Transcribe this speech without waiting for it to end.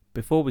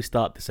Before we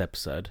start this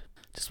episode,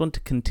 just want to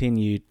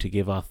continue to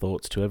give our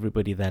thoughts to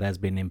everybody that has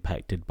been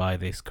impacted by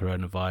this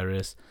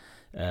coronavirus.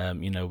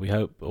 We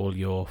hope all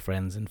your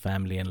friends and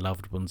family and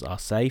loved ones are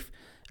safe.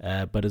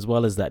 But as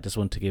well as that, just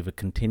want to give a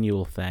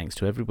continual thanks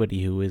to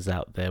everybody who is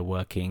out there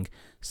working,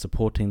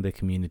 supporting the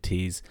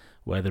communities,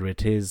 whether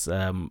it is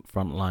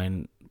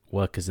frontline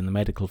workers in the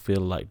medical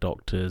field like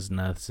doctors,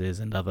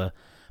 nurses and other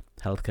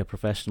healthcare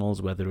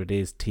professionals, whether it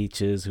is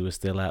teachers who are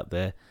still out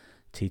there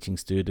teaching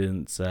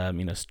students,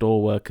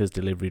 store workers,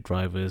 delivery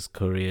drivers,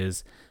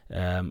 couriers,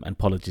 and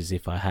apologies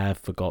if I have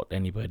forgot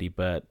anybody,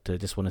 but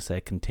just want to say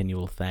a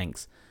continual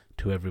thanks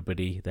to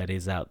everybody that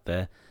is out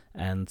there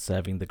and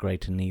serving the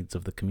greater needs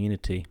of the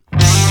community.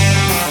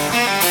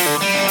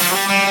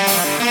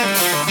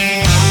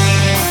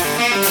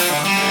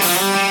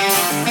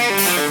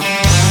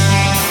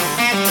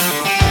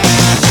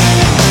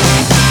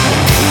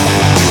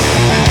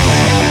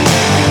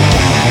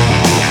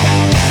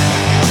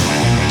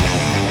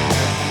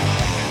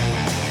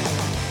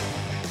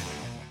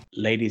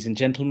 Ladies and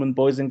gentlemen,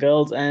 boys and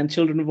girls, and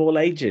children of all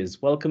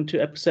ages, welcome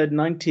to episode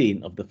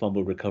 19 of the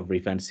Fumble Recovery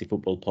Fantasy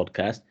Football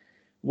Podcast,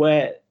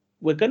 where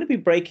we're going to be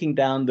breaking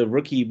down the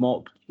rookie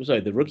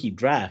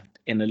draft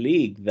in a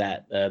league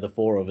that the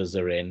four of us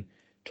are in.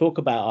 Talk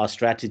about our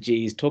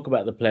strategies, talk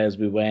about the players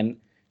we went,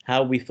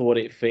 how we thought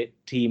it fit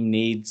team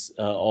needs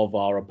of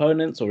our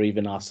opponents or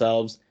even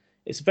ourselves.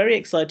 It's a very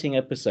exciting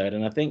episode,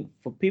 and I think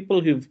for people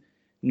who've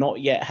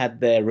not yet had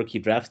their rookie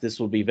drafts, this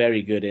will be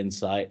very good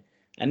insight.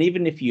 And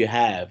even if you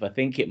have, I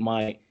think it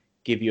might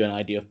give you an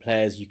idea of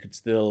players you could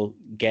still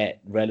get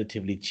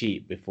relatively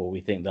cheap before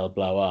we think they'll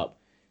blow up.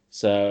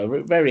 So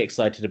we're very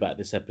excited about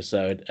this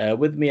episode.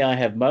 With me, I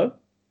have Mo.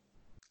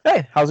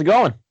 Hey, how's it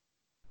going?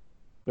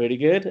 Pretty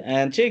good.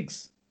 And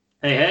Chigs.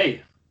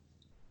 Hey.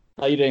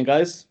 How you doing,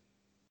 guys?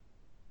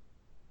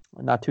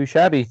 Not too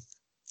shabby.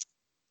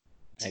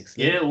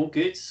 Excellent. Yeah, all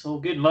good. All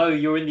good. Mo,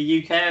 you're in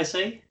the UK, I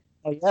see.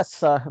 Oh,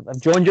 yes,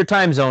 I've joined your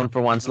time zone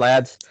for once,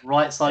 lads.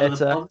 Right side of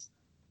the pond.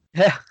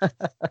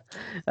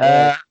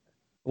 Yeah.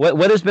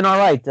 Weather's been all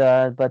right,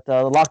 but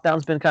the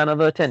lockdown's been kind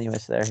of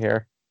tenuous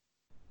here.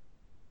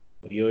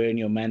 You're in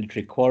your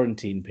mandatory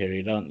quarantine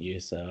period, aren't you?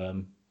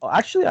 So,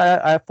 actually,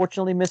 I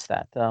fortunately missed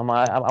that.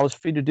 I was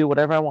free to do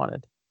whatever I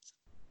wanted.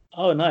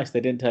 Oh, nice! They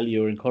didn't tell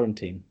you were in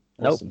quarantine.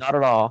 Awesome. Nope, not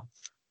at all.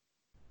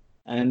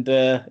 And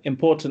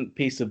important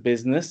piece of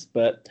business,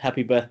 but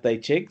happy birthday,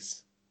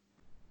 Chigs.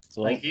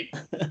 Well. Thank you.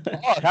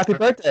 Oh, happy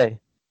birthday!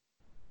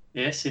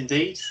 Yes,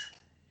 indeed.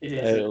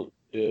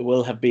 It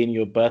will have been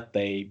your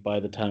birthday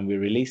by the time we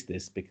release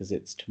this because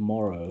it's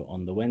tomorrow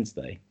on the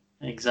Wednesday.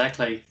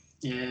 Exactly.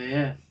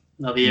 Yeah.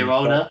 Another year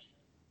older.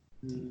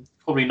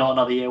 Probably not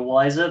another year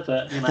wiser,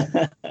 but you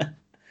know.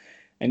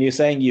 And you're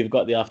saying you've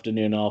got the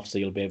afternoon off, so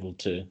you'll be able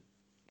to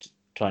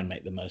try and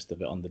make the most of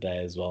it on the day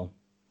as well.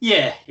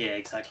 Yeah,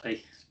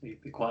 exactly.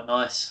 It'd be quite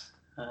nice.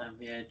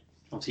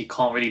 Obviously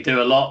can't really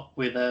do a lot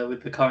with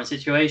the current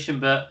situation,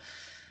 but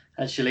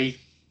actually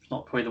it's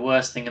not probably the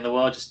worst thing in the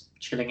world, just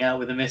chilling out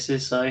with the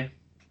missus, so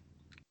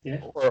yeah.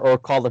 Or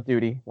Call of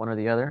Duty, one or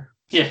the other.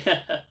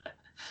 Yeah.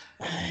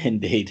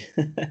 Indeed.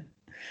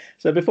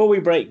 So before we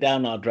break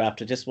down our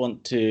draft, I just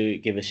want to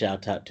give a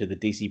shout out to the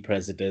DC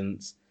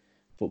Presidents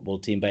football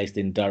team based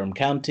in Durham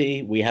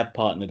County. We have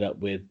partnered up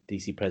with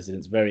DC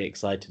Presidents, very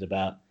excited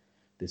about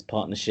this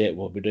partnership.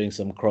 We'll be doing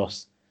some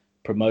cross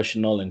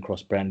promotional and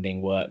cross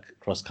branding work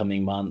across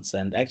coming months,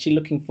 and actually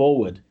looking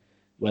forward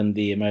when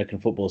the American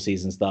football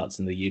season starts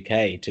in the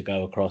UK to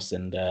go across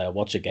and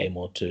watch a game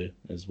or two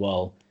as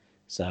well.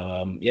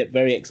 So,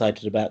 very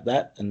excited about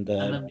that, and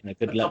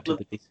good luck to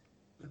the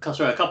DC.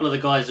 Sorry, a couple of the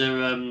guys are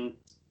going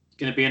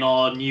to be in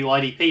our new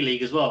IDP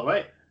league as well,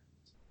 right?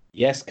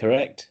 Yes,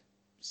 correct.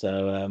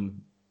 So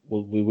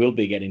we will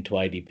be getting to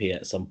IDP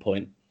at some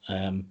point.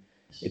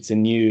 It's a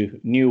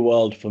new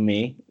world for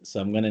me, so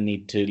I'm going to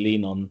need to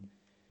lean on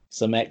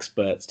some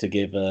experts to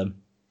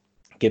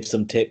give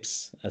some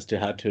tips as to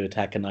how to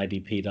attack an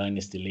IDP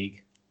Dynasty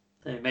League.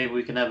 So maybe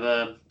we can have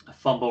a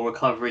fumble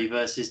recovery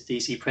versus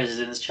DC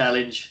Presidents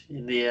challenge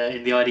in the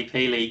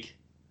IDP League.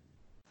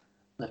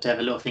 We'll have to have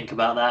a little think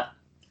about that.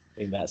 I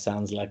think that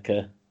sounds like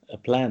a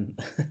plan.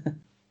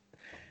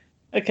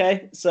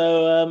 Okay,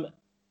 so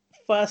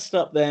first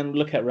up then,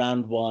 look at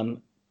round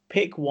one.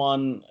 Pick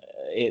one,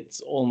 it's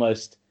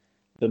almost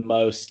the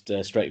most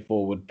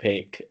straightforward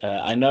pick.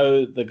 I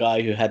know the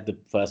guy who had the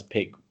first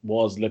pick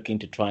was looking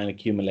to try and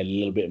accumulate a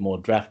little bit more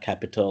draft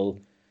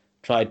capital,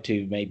 tried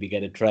to maybe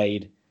get a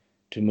trade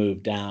to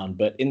move down,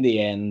 but in the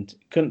end,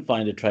 couldn't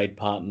find a trade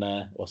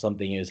partner or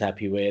something he was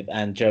happy with,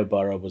 and Joe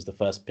Burrow was the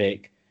first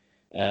pick.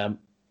 I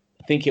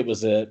think it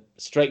was a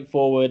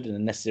straightforward and a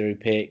necessary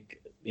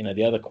pick.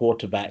 The other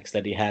quarterbacks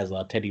that he has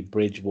are Teddy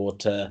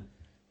Bridgewater,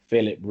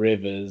 Phillip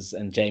Rivers,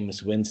 and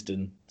Jameis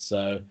Winston.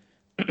 So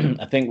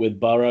I think with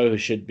Burrow, who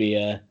should be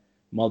a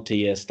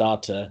multi-year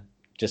starter,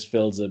 just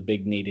fills a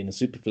big need in the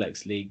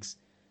Superflex leagues.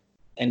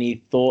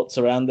 Any thoughts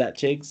around that,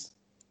 Chigs?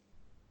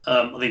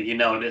 I think you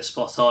nailed it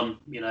spot on.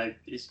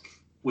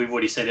 We've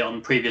already said it on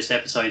previous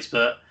episodes,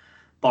 but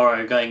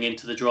Burrow going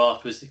into the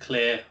draft was the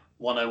clear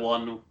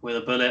 101 with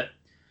a bullet,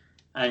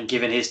 and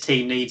given his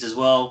team needs as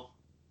well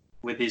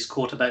with his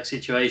quarterback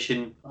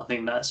situation, I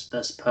think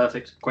that's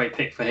perfect. Great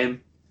pick for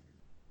him.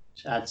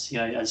 Which adds,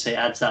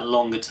 adds that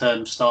longer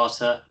term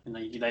starter.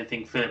 You don't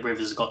think Philip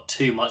Rivers has got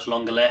too much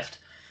longer left.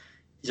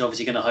 He's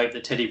obviously going to hope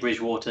that Teddy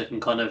Bridgewater can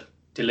kind of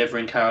deliver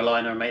in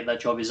Carolina and make that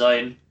job his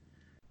own.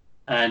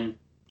 And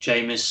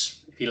Jameis,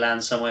 if he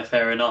lands somewhere,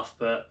 fair enough,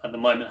 but at the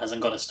moment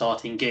hasn't got a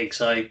starting gig.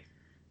 So,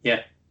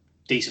 yeah,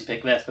 decent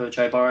pick there for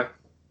Joe Burrow.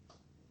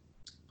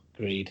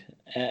 Agreed.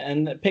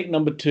 And pick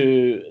number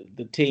 2,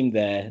 the team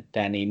there,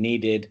 Danny,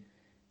 needed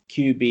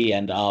QB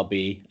and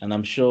RB, and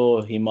I'm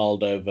sure he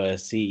mulled over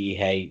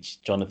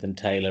CEH, Jonathan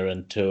Taylor,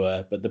 and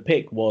Tua, but the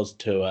pick was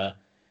Tua.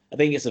 I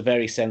think it's a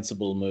very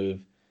sensible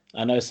move.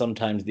 I know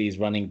sometimes these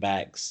running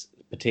backs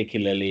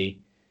particularly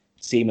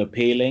seem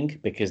appealing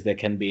because there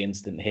can be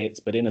instant hits,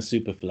 but in a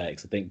super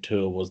flex, I think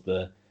Tua was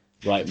the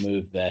right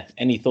move there.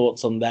 Any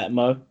thoughts on that,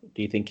 Mo?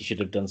 Do you think he should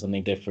have done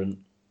something different?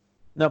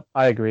 Nope,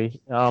 I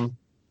agree.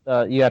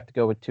 You have to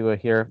go with Tua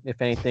here.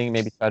 If anything,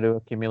 maybe try to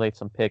accumulate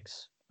some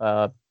picks.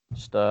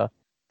 Just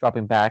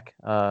dropping back,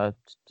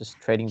 just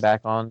trading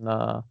back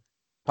on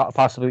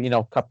possibly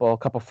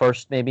couple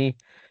first maybe.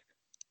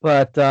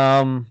 But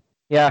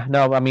yeah,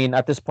 no, I mean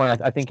at this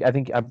point,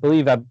 I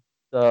believe the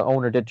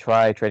owner did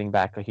try trading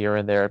back here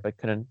and there, but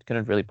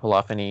couldn't really pull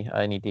off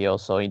any deal.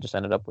 So he just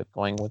ended up with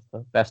going with the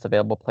best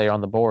available player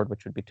on the board,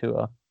 which would be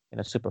Tua in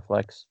a super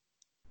flex.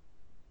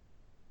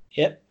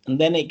 Yep, and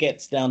then it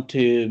gets down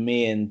to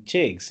me and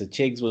Chigs. So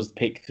Chigs was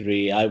pick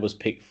 3, I was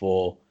pick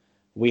 4.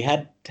 We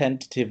had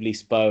tentatively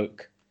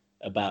spoke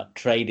about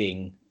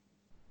trading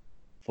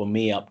for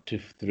me up to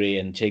 3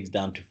 and Chigs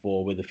down to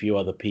 4 with a few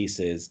other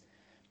pieces.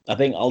 I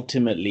think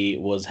ultimately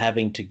it was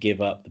having to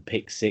give up the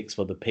pick 6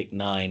 for the pick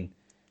 9,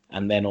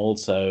 and then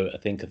also I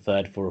think a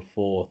third for a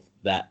 4th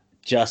that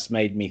just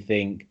made me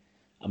think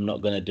I'm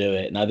not going to do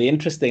it. Now the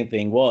interesting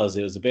thing was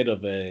it was a bit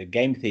of a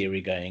game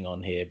theory going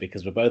on here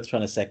because we're both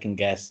trying to second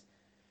guess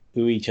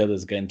who each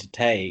other's going to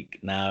take.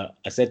 Now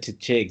I said to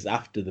Chigs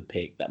after the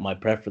pick that my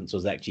preference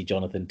was actually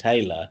Jonathan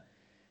Taylor.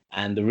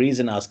 And the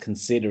reason I was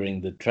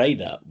considering the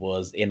trade up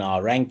was in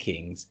our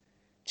rankings,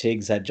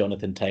 Chigs had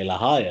Jonathan Taylor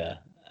higher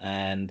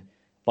and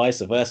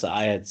vice versa.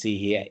 I had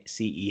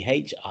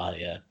CEH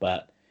higher.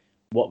 But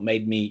what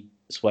made me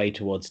sway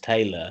towards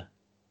Taylor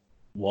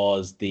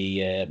was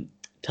the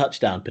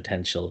touchdown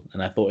potential.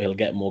 And I thought he'll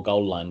get more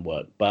goal line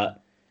work.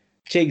 But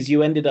Chigs,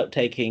 you ended up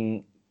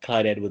taking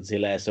Clyde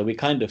Edwards-Helaire. So we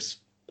kind of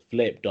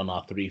flipped on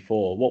our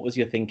 3-4. What was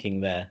your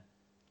thinking there?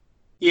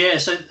 Yeah,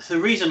 so the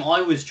reason I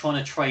was trying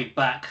to trade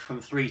back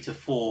from 3 to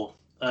 4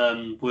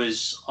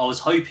 was I was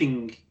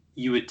hoping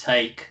you would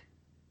take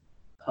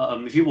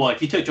if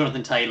you took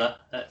Jonathan Taylor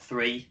at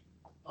 3,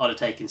 I'd have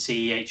taken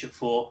CEH at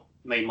 4.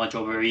 Made my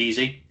job very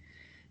easy.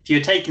 If you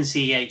had taken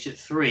CEH at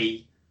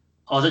 3,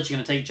 I was actually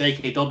going to take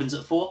J.K. Dobbins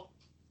at 4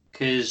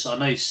 because I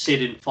know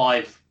Sid in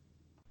 5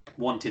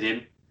 wanted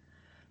him.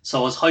 So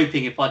I was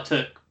hoping if I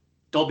took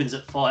Dobbins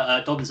at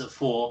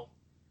 4.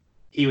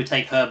 He would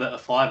take Herbert at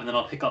 5, and then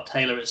I'll pick up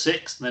Taylor at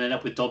 6, and then end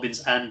up with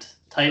Dobbins and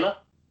Taylor.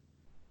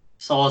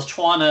 So I was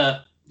trying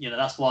to,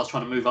 that's why I was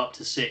trying to move up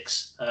to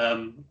 6,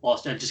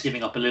 whilst just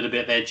giving up a little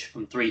bit of edge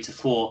from 3 to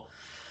 4.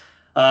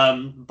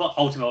 But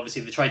ultimately,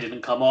 obviously, the trade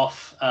didn't come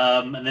off.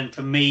 And then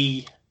for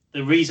me,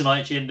 the reason I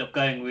actually ended up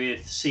going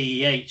with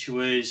CEH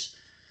was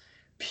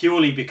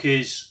purely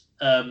because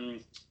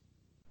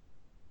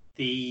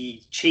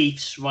the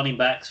Chiefs running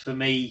backs, for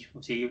me,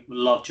 obviously,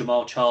 love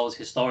Jamal Charles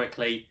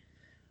historically.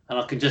 And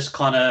I can just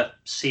kind of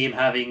see him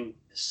having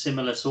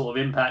similar sort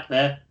of impact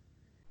there.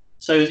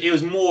 So it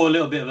was more a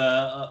little bit of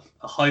a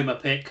homer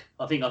pick.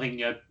 I think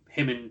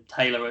him and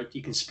Taylor,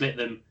 you can split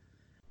them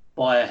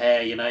by a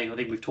hair. I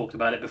think we've talked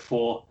about it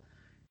before.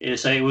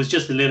 So it was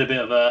just a little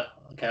bit of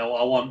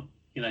I want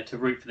to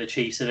root for the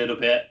Chiefs a little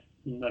bit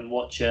and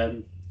watch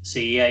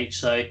CEH.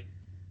 So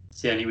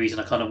it's the only reason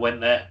I kind of went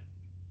there.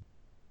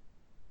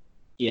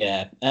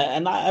 Yeah,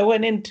 and I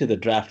went into the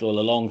draft all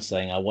along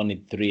saying I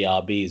wanted 3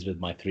 RBs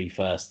with my 3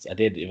 firsts. I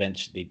did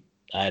eventually.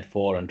 I had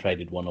 4 and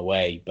traded 1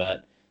 away,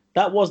 but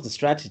that was the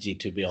strategy,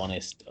 to be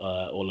honest,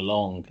 all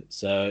along.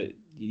 So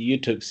you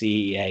took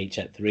CEH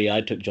at 3.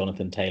 I took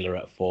Jonathan Taylor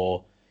at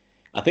 4.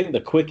 I think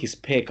the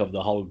quickest pick of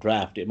the whole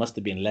draft, it must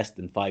have been less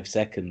than 5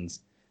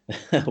 seconds,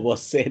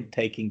 was Sid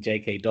taking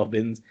J.K.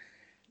 Dobbins.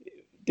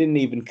 Didn't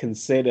even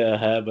consider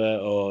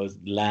Herbert or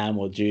Lamb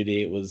or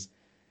Judy. It was...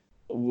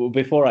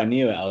 Before I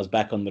knew it, I was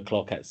back on the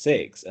clock at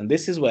 6, and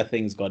this is where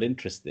things got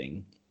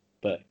interesting.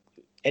 But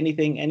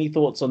any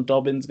thoughts on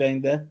Dobbins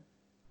going there?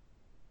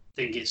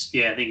 I think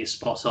it's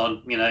spot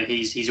on.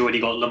 He's already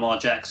got Lamar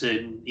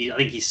Jackson. I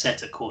think he's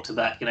set at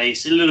quarterback.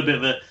 It's a little bit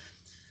of a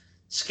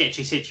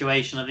sketchy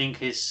situation. I think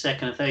his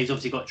second and third, he's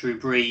obviously got Drew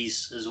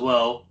Brees as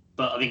well,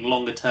 but I think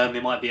longer term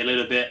it might be a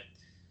little bit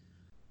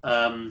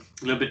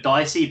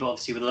dicey. But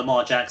obviously with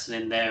Lamar Jackson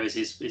in there is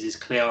his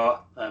clear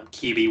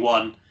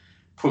QB1.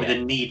 Probably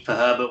the need for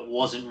Herbert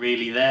wasn't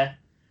really there.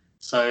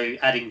 So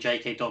adding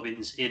J.K.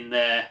 Dobbins in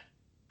there,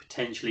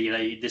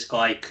 potentially, this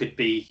guy could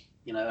be,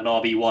 an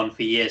RB1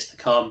 for years to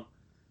come.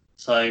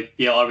 So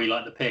yeah, I really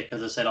like the pick.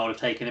 As I said, I would have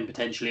taken him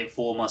potentially at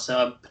 4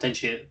 myself.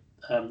 Potentially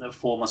at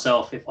 4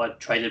 myself if I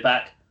traded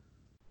back.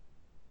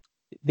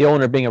 The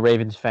owner being a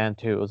Ravens fan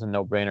too, it was a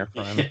no-brainer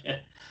for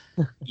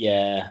him.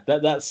 Yeah,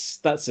 that's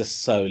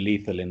just so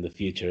lethal in the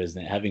future, isn't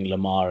it? Having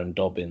Lamar and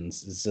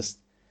Dobbins is just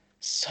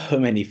so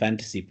many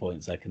fantasy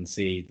points I can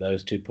see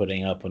those two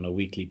putting up on a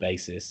weekly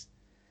basis.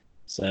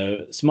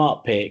 So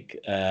smart pick.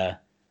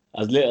 I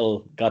was a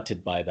little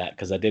gutted by that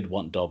because I did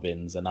want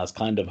Dobbins, and I was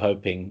kind of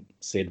hoping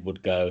Sid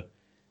would go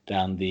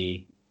down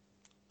the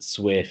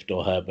Swift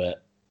or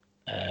Herbert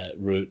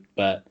route.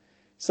 But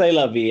say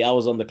la vie, I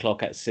was on the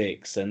clock at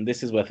 6, and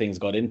this is where things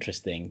got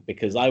interesting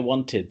because I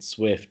wanted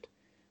Swift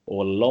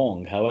all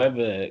along.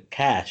 However,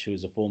 Cash,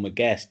 who's a former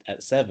guest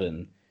at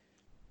 7,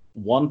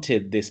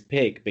 wanted this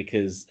pick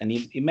because, and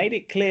he made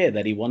it clear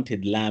that he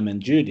wanted Lamb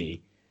and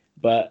Judy.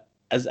 But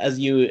as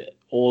you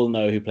all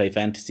know who play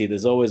fantasy,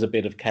 there's always a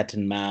bit of cat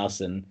and mouse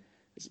and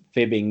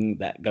fibbing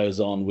that goes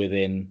on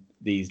within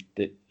these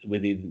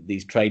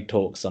trade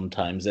talks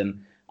sometimes.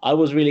 And I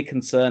was really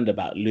concerned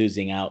about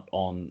losing out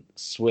on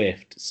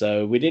Swift.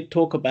 So we did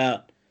talk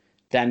about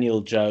Daniel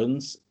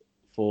Jones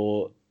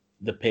for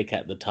the pick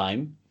at the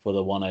time for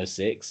the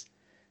 106.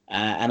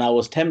 And I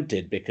was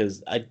tempted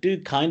because I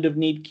do kind of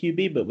need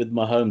QB, but with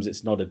Mahomes,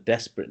 it's not a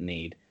desperate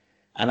need.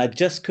 And I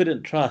just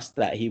couldn't trust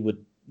that he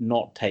would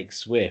not take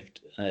Swift.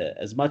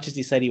 As much as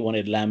he said he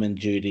wanted Lamb and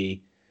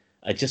Judy,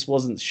 I just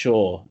wasn't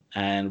sure.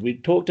 And we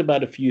talked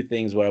about a few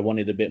things where I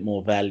wanted a bit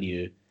more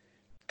value.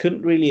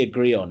 Couldn't really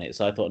agree on it.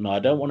 So I thought, no, I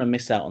don't want to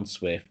miss out on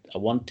Swift. I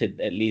wanted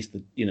at least,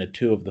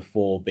 2 of the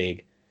 4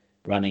 big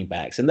running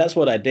backs. And that's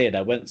what I did.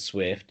 I went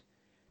Swift.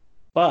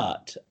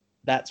 But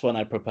that's when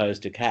I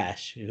proposed to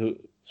Cash, who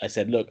I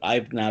said, look,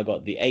 I've now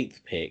got the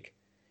 8th pick.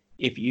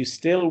 If you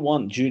still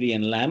want Judy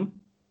and Lamb,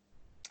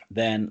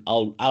 then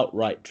I'll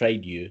outright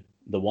trade you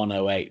the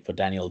 108 for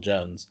Daniel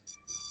Jones.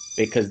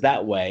 Because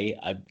that way,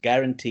 I've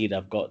guaranteed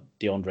I've got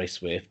DeAndre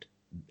Swift.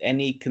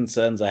 Any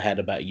concerns I had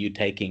about you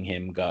taking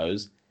him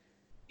goes.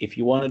 If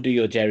you want to do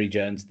your Jerry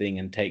Jones thing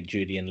and take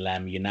Judy and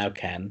Lamb, you now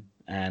can.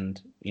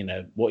 And,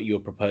 what you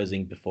were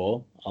proposing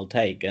before, I'll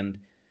take. And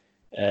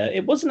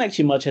it wasn't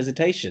actually much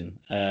hesitation.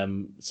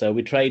 So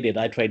we traded.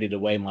 I traded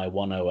away my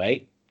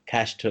 108.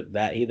 Cash took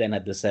that. He then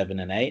had the 7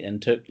 and 8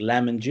 and took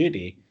Lamb and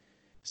Judy.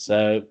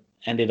 So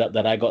ended up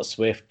that I got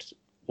Swift,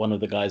 one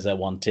of the guys I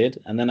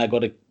wanted. And then I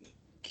got a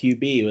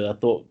QB with, I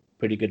thought,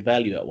 pretty good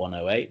value at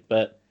 108.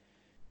 But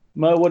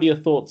Mo, what are your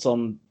thoughts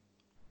on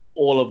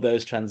all of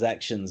those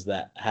transactions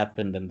that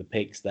happened and the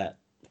picks that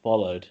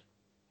followed?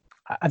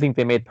 I think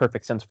they made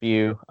perfect sense for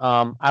you.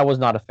 I was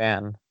not a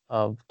fan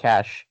of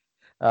Cash,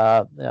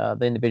 the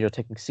individual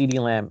taking CeeDee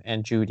Lamb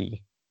and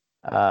Judy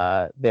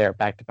there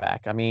back to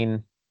back. I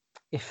mean,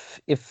 if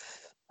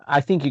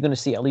I think you're going to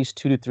see at least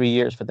 2 to 3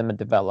 years for them to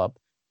develop.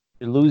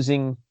 You're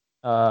losing,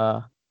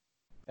 a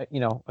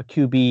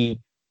QB.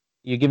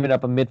 You're giving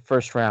up a mid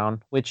first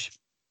round, which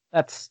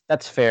that's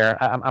fair.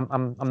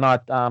 I'm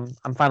not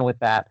I'm fine with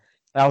that.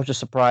 I was just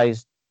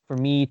surprised for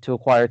me to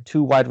acquire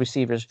 2 wide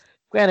receivers.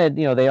 Granted,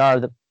 they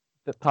are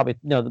probably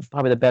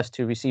the best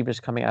 2 receivers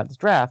coming out of the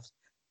draft.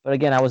 But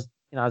again, I was,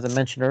 as I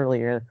mentioned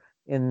earlier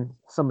in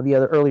some of the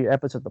other earlier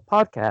episodes of the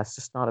podcast,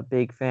 just not a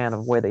big fan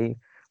of where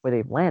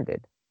they've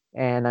landed.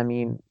 And I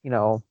mean,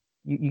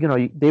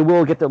 they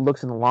will get their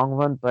looks in the long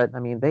run, but I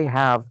mean, they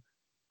have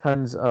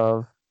tons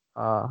of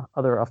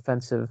other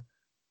offensive,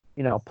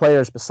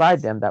 players beside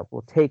them that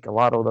will take a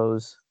lot of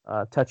those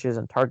touches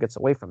and targets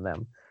away from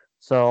them.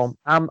 So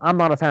I'm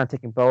not a fan of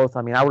taking both.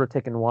 I mean, I would have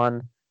taken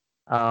one,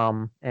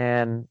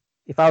 and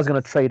if I was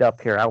going to trade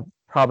up here, I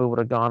probably would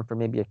have gone for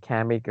maybe a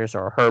Cam Akers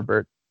or a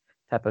Herbert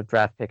type of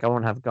draft pick. I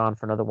wouldn't have gone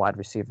for another wide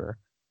receiver.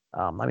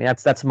 I mean,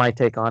 that's my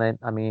take on it.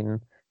 I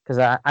mean, because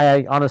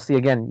I honestly,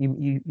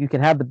 again, you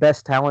can have the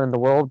best talent in the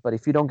world, but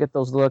if you don't get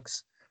those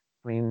looks,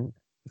 I mean,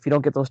 if you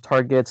don't get those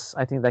targets,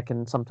 I think that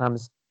can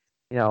sometimes,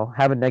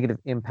 have a negative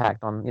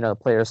impact on, the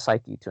player's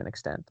psyche to an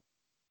extent.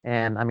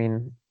 And I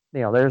mean,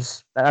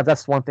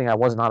 that's one thing I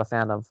was not a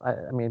fan of.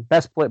 I mean,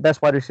 best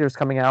wide receivers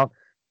coming out,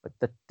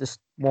 but just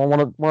one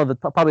of the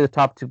probably the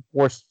top 2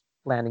 worst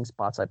landing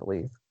spots, I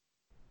believe.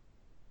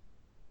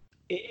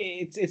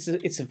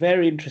 It's a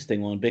very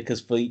interesting one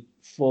because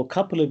for a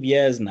couple of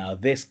years now,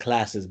 this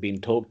class has been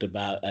talked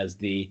about as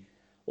the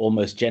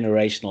almost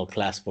generational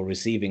class for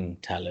receiving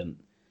talent.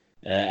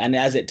 And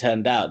as it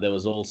turned out, there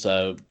was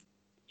also,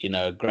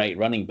 great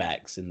running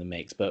backs in the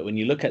mix. But when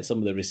you look at some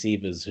of the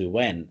receivers who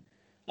went,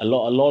 a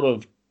lot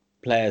of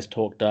players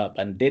talked up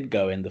and did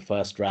go in the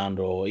first round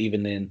or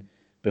even in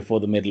before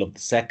the middle of the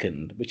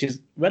second, which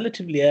is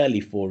relatively early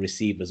for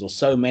receivers or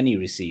so many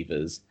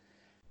receivers.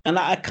 And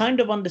I kind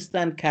of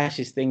understand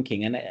Cash's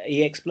thinking, and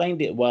he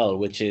explained it well,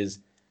 which is,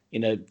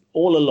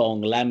 all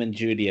along, Lamb and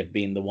Judy have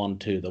been the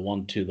 1-2, the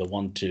 1-2, the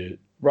 1-2.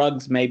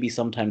 Ruggs maybe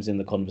sometimes in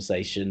the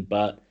conversation,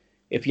 but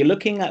if you're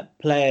looking at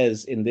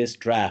players in this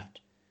draft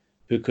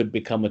who could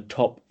become a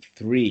top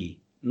 3,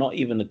 not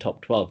even a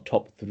top 12,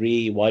 top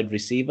 3 wide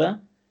receiver,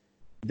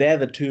 they're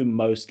the 2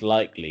 most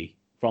likely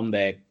from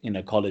their,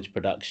 college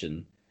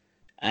production.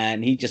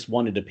 and he just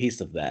wanted a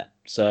piece of that.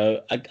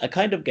 So I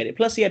kind of get it.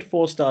 Plus, he had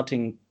 4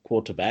 starting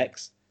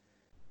quarterbacks.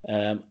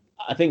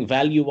 I think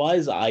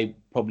value-wise, I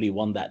probably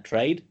won that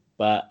trade,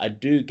 but I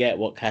do get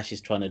what Cash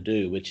is trying to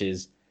do, which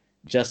is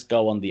just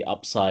go on the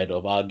upside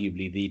of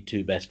arguably the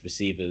 2 best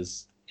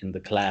receivers in the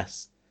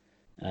class.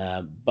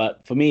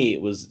 But for me,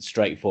 it was a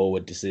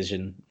straightforward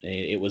decision.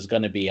 It was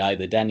going to be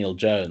either Daniel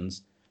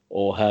Jones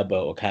or Herbert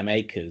or Cam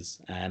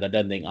Akers, and I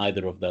don't think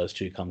either of those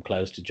two come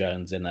close to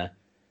Jones in a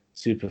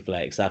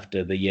Superflex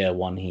after the year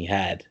 1 he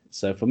had.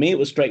 So for me, it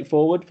was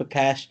straightforward. For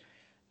Cash,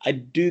 I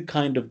do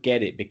kind of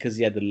get it because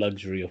he had the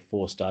luxury of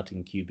 4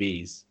 starting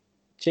QBs.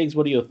 Chigs,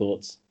 what are your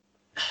thoughts?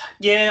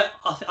 Yeah,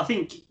 I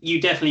think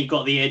you definitely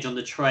got the edge on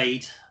the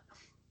trade.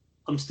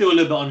 I'm still a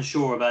little bit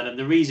unsure about him.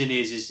 The reason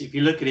is if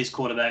you look at his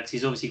quarterbacks,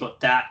 he's obviously got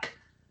Dak,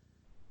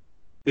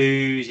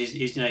 who's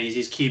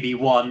his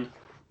QB1,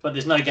 but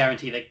there's no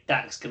guarantee that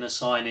Dak's going to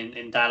sign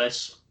in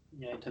Dallas,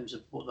 in terms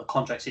of what the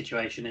contract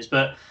situation is.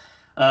 But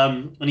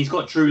and he's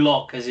got Drew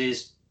Lock as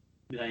his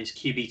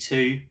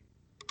QB2,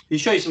 who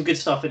showed some good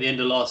stuff at the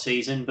end of last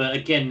season, but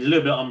again a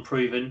little bit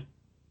unproven.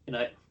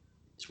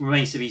 It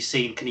remains to be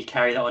seen. Can he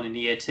carry that on in the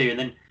year 2? And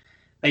then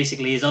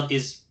basically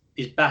his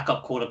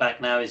backup quarterback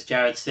now is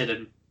Jarrett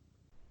Stidham.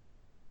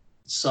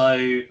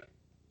 So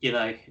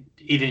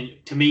he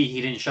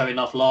didn't show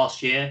enough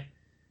last year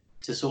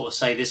to sort of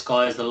say this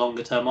guy is the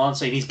longer term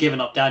answer. And he's given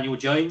up Daniel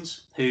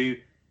Jones, who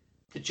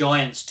the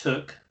Giants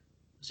took,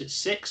 was it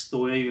 6th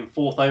or even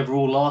 4th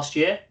overall last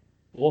year?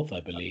 4th,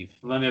 I believe.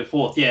 Maybe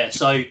 4th, yeah.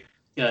 So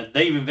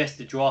they've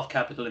invested draft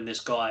capital in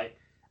this guy,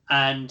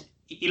 and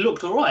he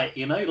looked all right.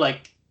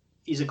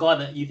 He's a guy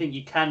that you think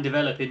you can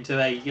develop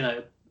into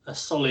a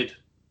solid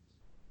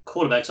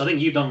quarterback. So I think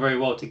you've done very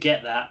well to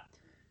get that.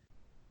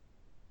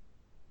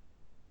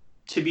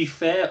 To be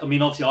fair, I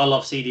mean, obviously I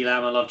love CeeDee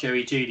Lamb, I love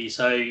Jerry Jeudy,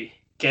 so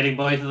getting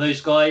both of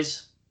those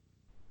guys,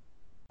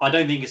 I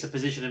don't think it's a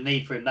position of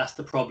need for him. That's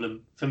the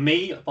problem. For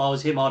me, if I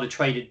was him, I'd have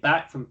traded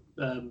back from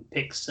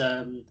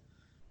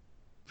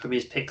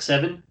his pick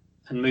 7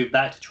 and moved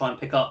back to try and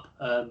pick up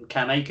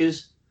Cam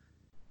Akers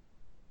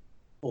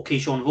or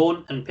Keyshawn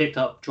Vaughn and picked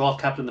up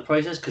draft capital in the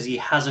process, because he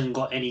hasn't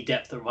got any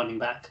depth at running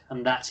back,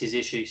 and that's his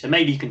issue. So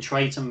maybe you can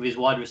trade some of his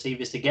wide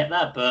receivers to get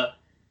that, but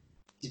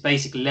he's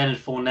basically Leonard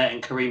Fournette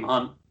and Kareem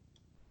Hunt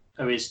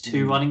are his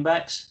 2 running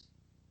backs.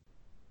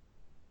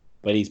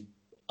 But he's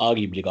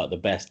arguably got the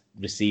best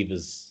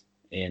receivers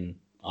in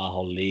our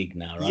whole league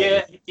now, right?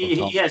 Yeah, he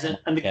has.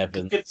 And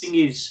the good thing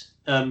is,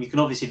 you can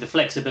obviously the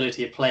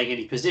flexibility of playing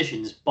any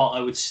positions, but I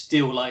would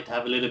still like to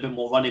have a little bit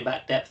more running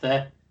back depth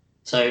there.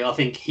 So I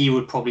think he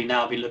would probably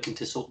now be looking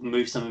to sort of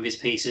move some of his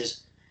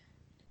pieces,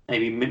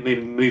 maybe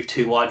move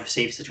 2 wide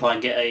receivers to try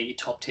and get a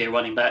top tier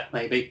running back,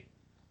 maybe.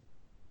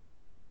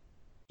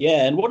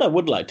 Yeah, and what I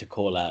would like to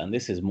call out, and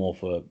this is more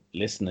for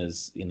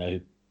listeners,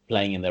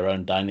 playing in their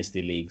own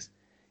dynasty leagues,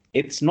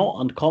 it's not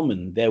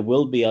uncommon. There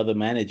will be other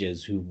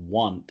managers who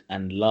want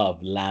and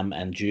love Lamb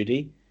and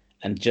Jeudy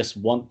and just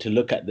want to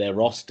look at their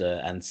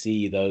roster and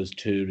see those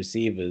 2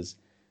 receivers.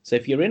 So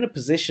if you're in a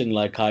position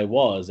like I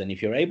was, and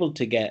if you're able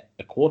to get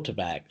a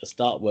quarterback, a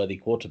start-worthy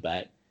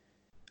quarterback,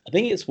 I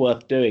think it's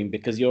worth doing,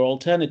 because your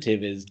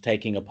alternative is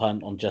taking a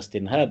punt on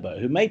Justin Herbert,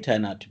 who may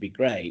turn out to be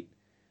great,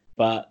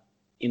 but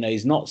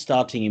he's not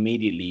starting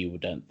immediately, you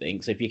don't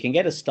think. So if you can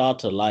get a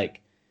starter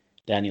like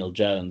Daniel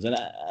Jones, and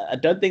I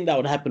don't think that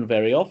would happen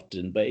very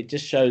often, but it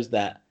just shows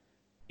that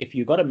if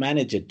you've got a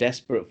manager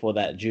desperate for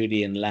that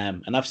Jeudy and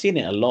Lamb, and I've seen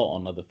it a lot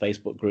on other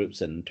Facebook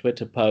groups and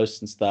Twitter posts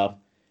and stuff,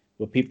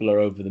 where people are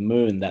over the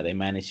moon that they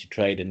managed to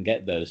trade and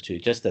get those 2,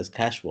 just as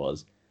Cash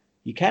was,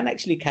 you can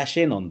actually cash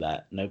in on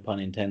that, no pun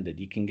intended.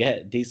 You can get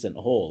a decent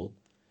haul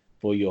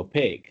for your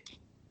pick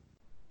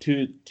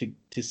to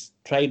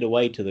trade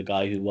away to the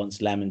guy who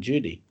wants Lamb and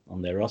Jeudy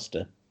on their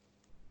roster.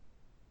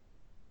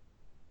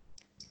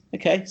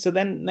 Okay, so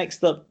then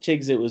next up,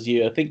 Chigs, it was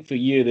you. I think for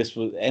you, this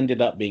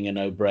ended up being a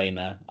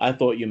no-brainer. I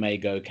thought you may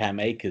go Cam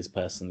Akers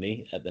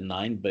personally at the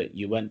 9, but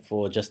you went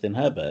for Justin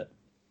Herbert.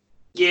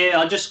 Yeah,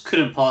 I just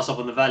couldn't pass up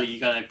on the value.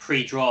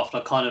 Pre-draft,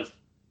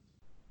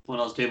 when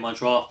I was doing my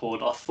draft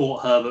board, I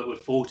thought Herbert would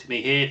fall to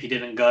me here if he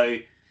didn't go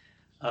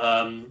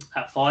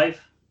at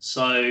 5.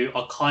 So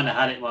I kind of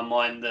had it in my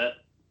mind that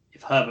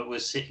if Herbert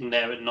was sitting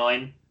there at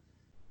 9,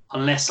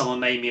 unless someone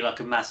made me like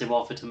a massive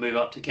offer to move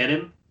up to get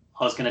him,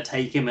 I was going to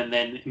take him and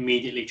then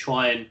immediately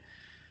try and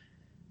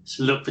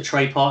look for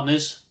trade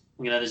partners.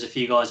 There's a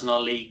few guys in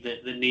our league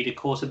that need a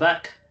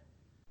quarterback.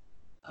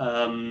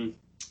 And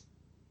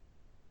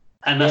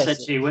that's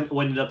actually what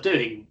I ended up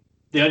doing.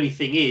 The only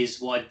thing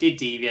is, what I did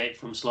deviate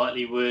from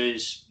slightly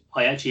was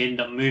I actually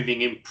ended up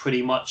moving him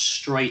pretty much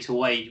straight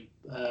away.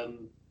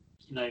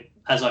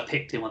 As I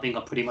picked him, I think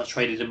I pretty much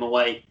traded him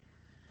away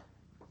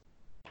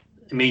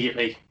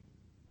immediately.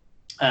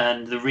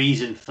 And the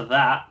reason for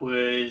that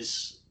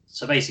was,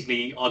 so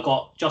basically I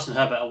got Justin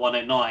Herbert at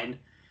 109,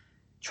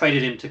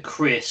 traded him to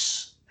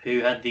Chris,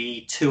 who had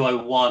the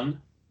 201,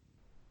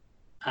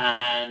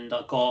 and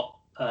I got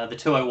the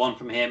 201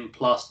 from him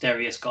plus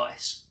Darius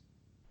Geis.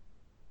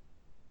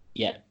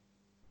 Yeah.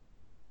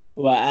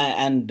 Well,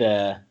 and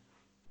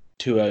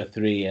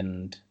 203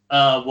 and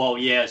Well,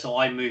 yeah. So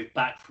I moved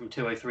back from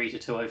 203 to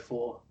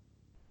 204.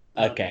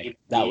 okay,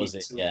 that was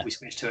it. So Yeah. we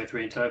switched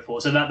 203 and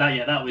 204. So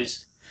that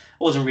was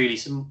wasn't really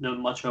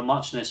much of a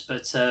muchness,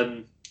 but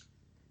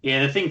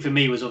yeah, the thing for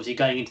me was obviously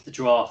going into the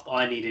draft.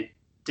 I needed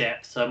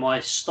depth, so my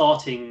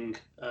starting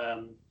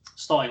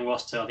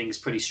roster I think is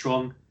pretty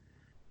strong.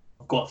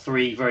 I've got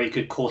three very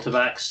good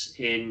quarterbacks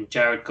in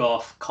Jared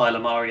Goff,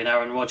 Kyler Murray, and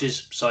Aaron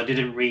Rodgers. So I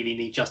didn't really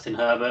need Justin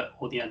Herbert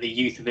or the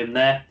youth of him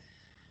there.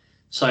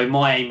 So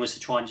my aim was to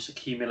try and just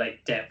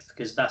accumulate depth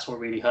because that's what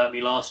really hurt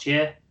me last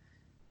year.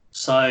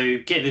 So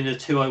getting into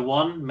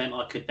 201 meant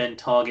I could then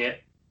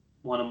target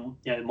one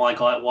of my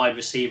guy at wide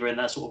receiver in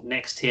that sort of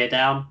next tier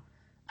down,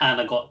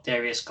 and I got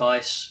Darius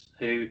Geis,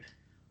 who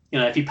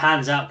if he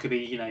pans out could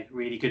be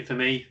really good for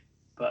me,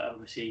 but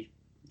obviously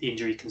the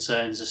injury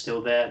concerns are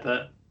still there.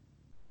 But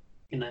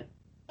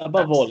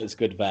above all, it's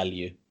good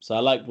value. So I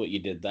liked what you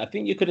did. I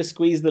think you could have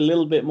squeezed a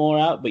little bit more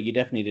out, but you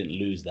definitely didn't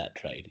lose that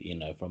trade.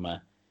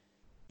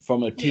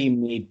 From a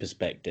team need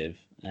perspective.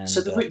 And,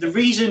 so the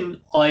reason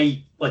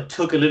I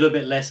took a little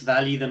bit less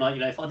value than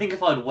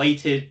if I'd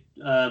waited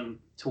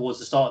towards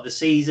the start of the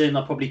season,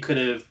 I probably could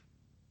have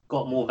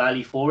got more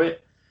value for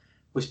it.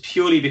 Was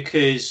purely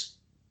because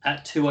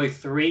at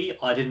 203,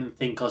 I didn't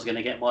think I was going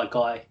to get my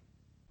guy,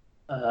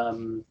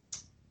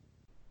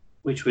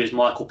 which was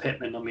Michael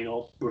Pittman. I mean,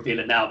 I'll reveal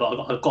it now, but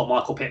I got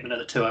Michael Pittman at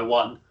the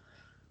 201.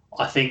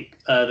 I think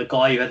the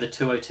guy who had the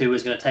 202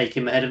 was going to take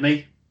him ahead of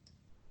me.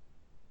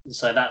 And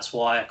so that's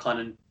why I kind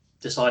of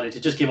decided to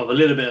just give up a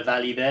little bit of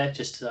value there,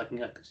 just so I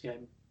can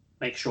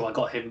make sure I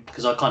got him,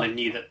 because I kind of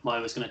knew that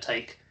Mo was going to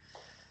take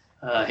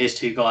his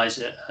two guys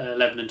at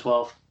 11 and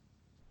 12.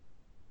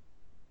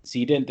 So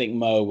you didn't think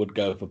Mo would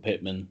go for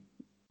Pittman?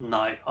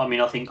 No, I mean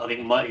I think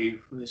Mo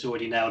was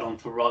already nailed on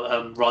for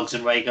Ruggs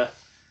and Rager.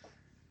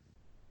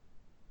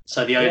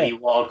 So the only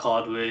wild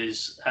card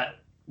was at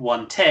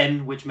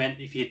 110, which meant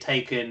if you had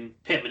taken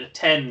Pittman at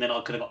 10, then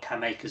I could have got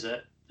Cam Akers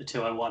at the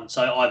 201.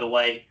 So either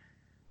way,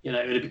 it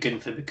would have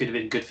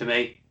been good for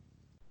me.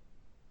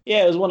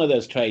 Yeah, it was one of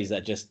those trades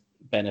that just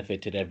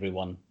benefited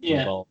everyone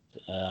involved.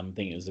 I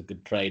think it was a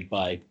good trade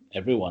by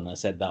everyone. I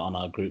said that on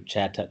our group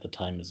chat at the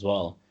time as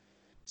well.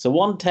 So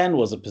 110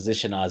 was a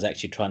position I was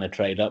actually trying to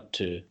trade up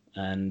to,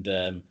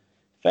 and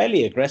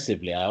fairly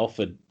aggressively. I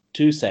offered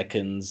 2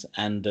 seconds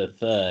and a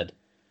third,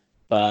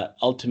 but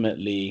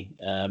ultimately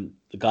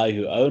the guy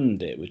who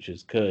owned it, which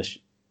was Kirsch,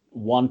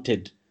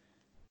 wanted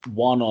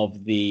one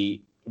of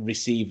the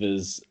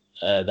receivers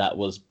that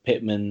was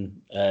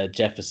Pittman,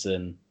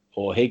 Jefferson,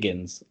 or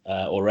Higgins,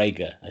 or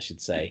Rager, I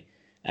should say.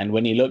 And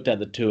when he looked at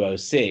the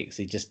 206,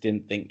 he just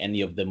didn't think any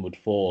of them would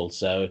fall.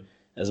 So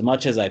as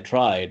much as I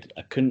tried,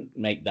 I couldn't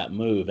make that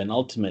move. And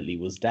ultimately, it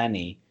was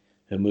Danny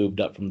who moved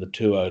up from the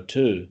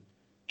 202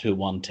 to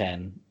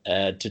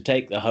 110 to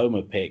take the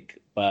homer pick,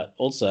 but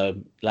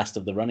also last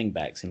of the running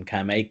backs in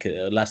Cam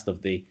Akers, last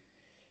of the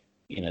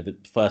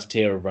first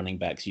tier of running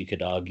backs, you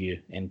could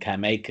argue, in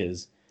Cam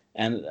Akers.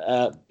 And,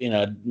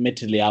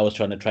 admittedly, I was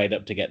trying to trade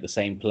up to get the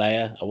same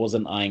player. I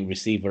wasn't eyeing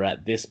receiver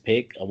at this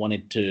pick. I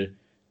wanted to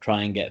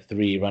try and get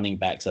 3 running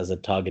backs as I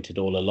targeted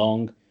all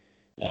along.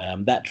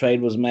 That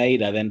trade was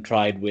made. I then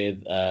tried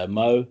with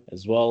Mo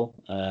as well.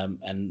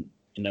 And,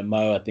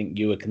 Mo, I think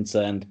you were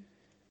concerned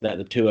that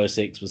the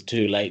 206 was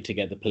too late to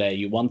get the player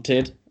you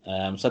wanted.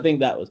 So I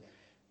think that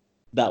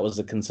was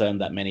a concern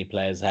that many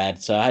players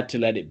had. So I had to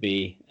let it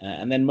be.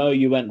 And then, Mo,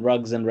 you went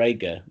Ruggs and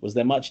Rager. Was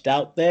there much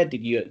doubt there?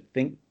 Did you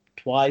think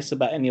twice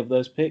about any of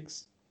those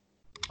picks?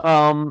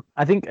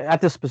 I think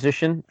at this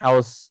position,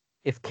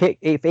 if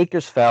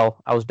Akers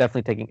fell, I was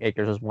definitely taking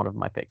Akers as one of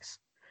my picks,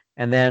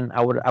 and then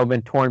I would have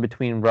been torn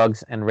between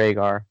Ruggs and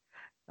Rager,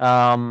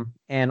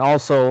 and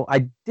also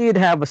I did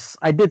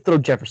throw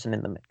Jefferson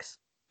in the mix,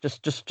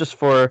 just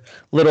for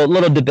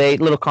little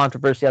debate, little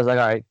controversy. I was like,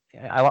 all right,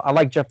 I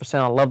like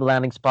Jefferson. I love the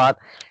landing spot,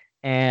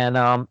 and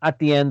at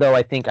the end though,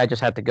 I think I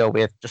just had to go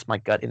with just my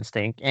gut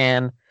instinct.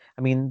 And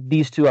I mean,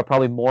 these two are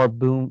probably more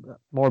boom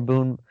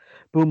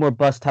or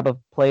bust type of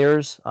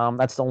players.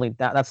 That's the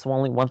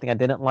only one thing I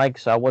didn't like.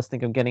 So I was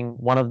thinking of getting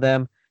one of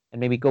them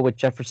and maybe go with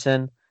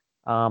Jefferson,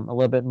 a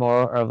little bit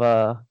more of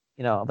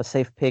a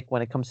safe pick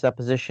when it comes to that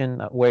position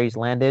where he's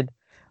landed.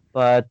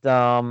 But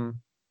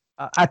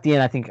at the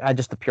end, I think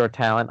just the pure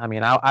talent. I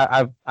mean,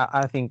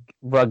 I think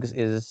Ruggs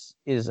is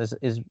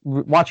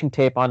watching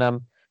tape on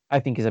him. I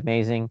think he's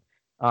amazing.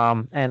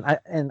 And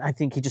I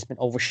think he's just been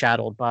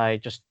overshadowed by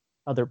just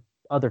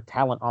other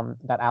talent on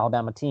that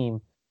Alabama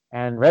team.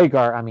 And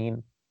Rager, I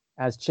mean,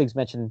 as Chigs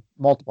mentioned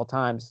multiple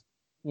times,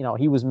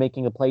 he was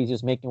making the plays he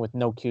was making with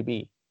no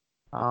QB.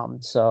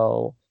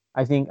 So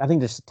I think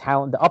this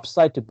talent, the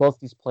upside to both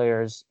these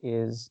players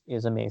is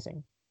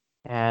amazing.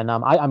 And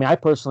I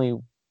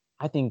personally,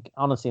 I think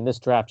honestly in this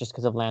draft, just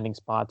because of landing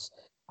spots,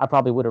 I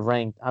probably would have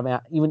ranked. I mean,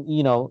 even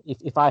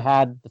if I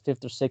had the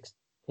 5th or 6th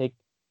pick,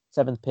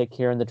 7th pick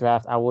here in the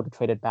draft, I would have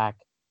traded back.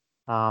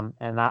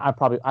 And I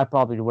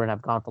probably wouldn't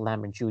have gone for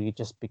Lamb and Judy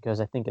just because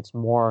I think it's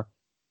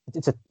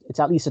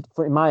at least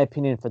in my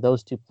opinion for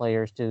those two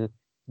players to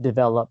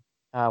develop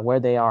where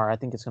they are, I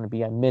think it's going to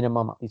be a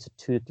minimum at least a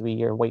 2 to 3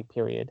 year wait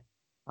period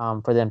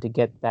for them to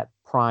get that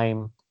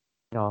prime,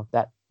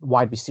 that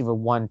wide receiver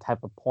one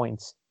type of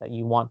points that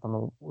you want from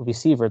a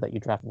receiver that you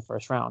draft in the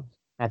first round.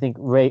 And I think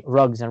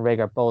Ruggs and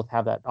Rager both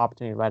have that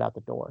opportunity right out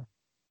the door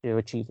to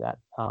achieve that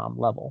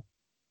level.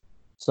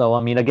 So,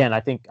 I mean, again, I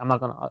think I'm not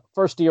going to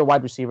first year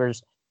wide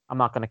receivers. I'm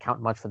not going to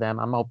count much for them.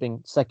 I'm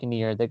hoping second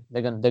year they're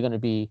going to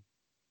be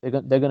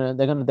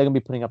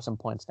putting up some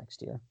points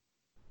next year.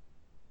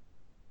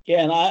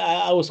 Yeah, and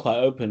I was quite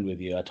open with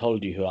you. I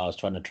told you who I was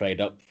trying to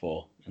trade up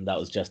for, and that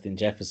was Justin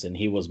Jefferson.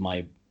 He was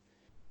my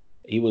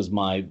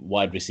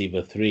wide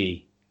receiver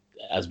 3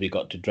 as we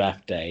got to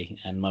draft day,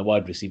 and my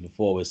wide receiver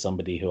 4 was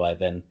somebody who I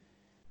then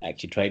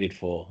actually traded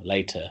for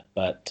later.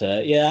 But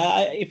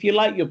if you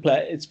like your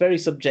player, it's very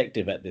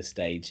subjective at this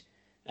stage,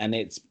 and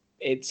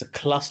it's a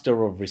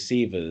cluster of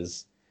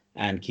receivers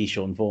and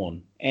Keyshawn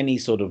Vaughn. Any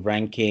sort of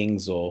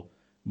rankings or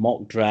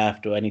mock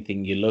draft or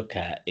anything you look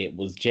at, it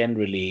was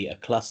generally a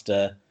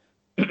cluster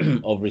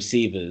of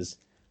receivers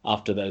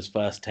after those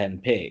first 10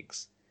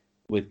 picks,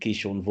 with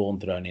Keyshawn Vaughn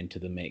thrown into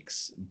the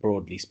mix,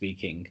 broadly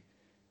speaking.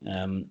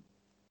 So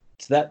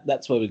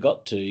that's where we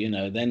got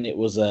to. Then it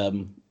was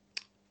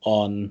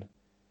on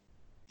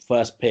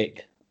first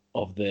pick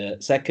of the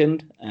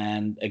second,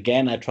 and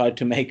again I tried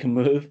to make a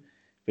move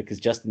because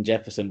Justin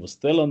Jefferson was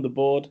still on the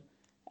board,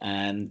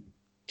 and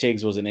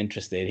Chiggs wasn't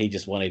interested. He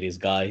just wanted his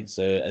guy.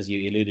 So as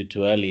you alluded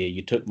to earlier,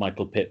 you took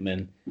Michael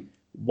Pittman.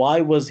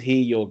 Why was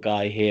he your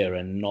guy here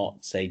and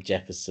not, say,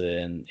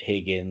 Jefferson,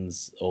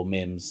 Higgins, or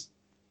Mims?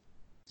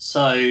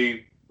 So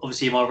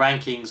obviously in my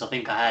rankings, I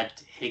think I had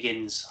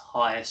Higgins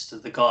highest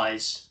of the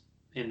guys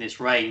in this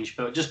range.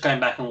 But just going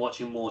back and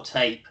watching more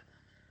tape,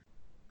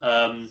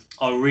 I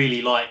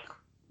really like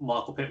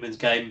Michael Pittman's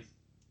game.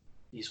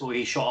 He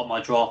shot up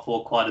my draft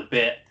board quite a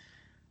bit.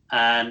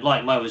 And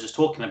like Mo was just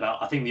talking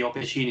about, I think the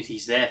opportunity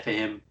is there for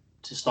him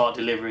to start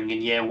delivering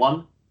in year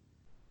one.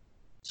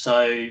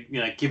 So,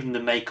 given the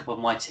makeup of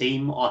my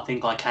team, I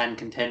think I can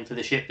contend for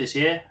the ship this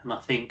year. And I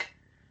think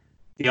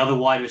the other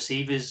wide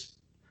receivers,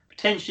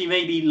 potentially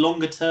maybe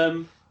longer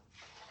term,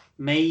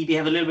 maybe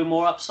have a little bit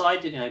more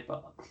upside,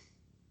 but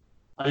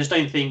I just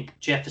don't think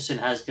Jefferson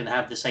going to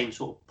have the same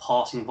sort of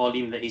passing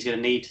volume that he's going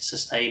to need to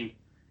sustain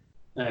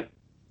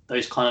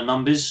those kind of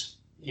numbers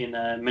in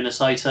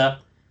Minnesota.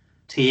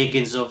 T.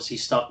 Higgins is obviously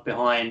stuck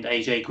behind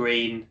AJ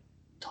Green,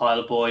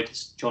 Tyler Boyd,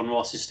 John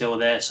Ross is still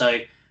there. So,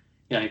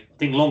 I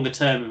think longer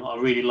term, I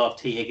really love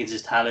T.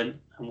 Higgins' talent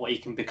and what he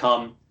can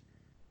become.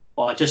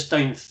 But I just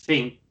don't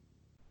think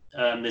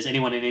there's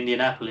anyone in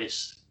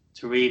Indianapolis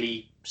to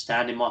really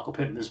stand in Michael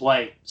Pittman's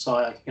way.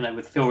 So,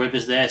 with Phil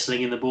Rivers there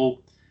slinging the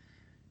ball,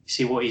 you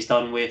see what he's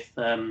done with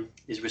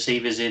his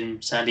receivers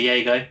in San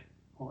Diego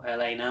or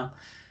LA now.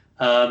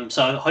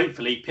 So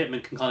hopefully Pittman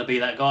can kind of be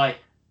that guy.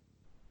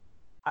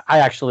 I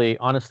actually,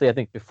 honestly, I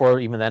think before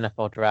even the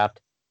NFL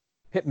draft,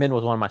 Pittman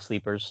was one of my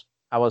sleepers.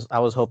 I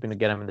was hoping to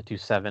get him in the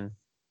 2-7.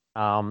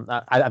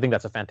 I think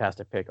that's a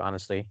fantastic pick,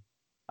 honestly.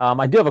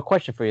 I do have a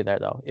question for you there,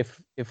 though.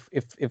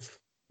 If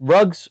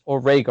Ruggs or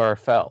Rager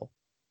fell,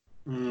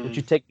 would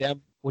you take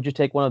them? Would you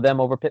take one of them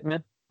over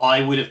Pittman?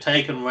 I would have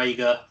taken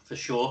Rager for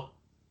sure.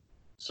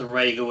 So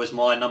Rager was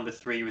my number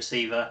 3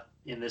 receiver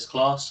in this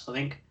class, I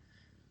think,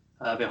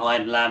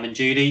 behind Lamb and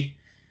Judy.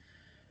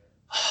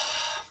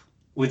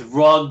 With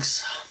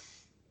Ruggs,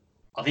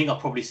 I think I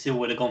probably still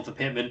would have gone for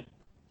Pittman.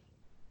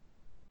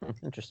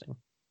 Interesting.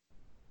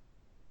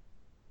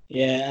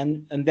 Yeah,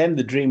 and then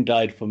the dream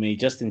died for me.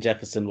 Justin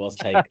Jefferson was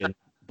taken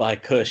by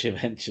Kush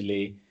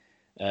eventually.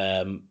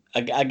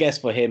 I guess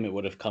for him it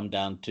would have come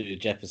down to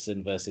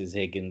Jefferson versus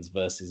Higgins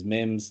versus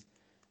Mims.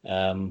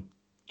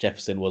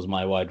 Jefferson was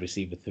my wide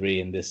receiver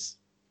 3 in this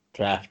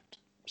draft,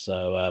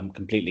 so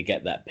completely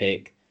get that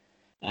pick.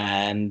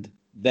 And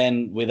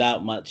then,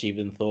 without much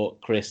even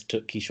thought, Chris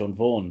took Keyshawn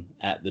Vaughn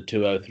at the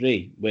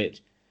 203,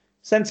 which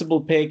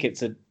sensible pick.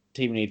 It's a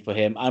team need for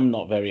him. I'm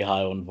not very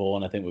high on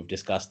Vaughn. I think we've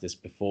discussed this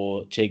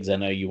before. Chiggs, I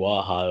know you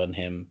are high on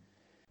him.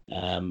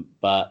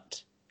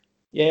 But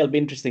yeah, it'll be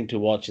interesting to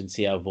watch and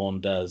see how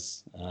Vaughn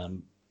does,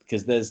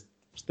 because there's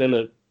still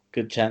a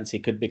good chance he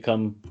could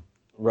become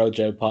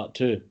Rojo Part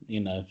 2,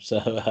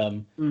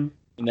 So you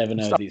never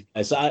know these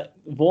guys. So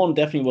Vaughn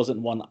definitely wasn't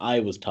one I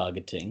was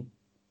targeting,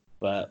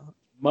 but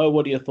Mo,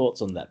 what are your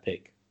thoughts on that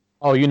pick?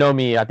 Oh, you know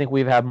me. I think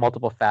we've had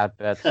multiple fat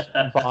bets.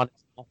 Vaughn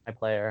is not my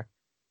player.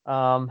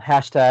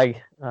 Hashtag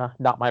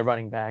not my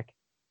running back.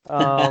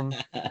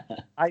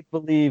 I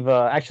believe.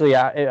 Actually,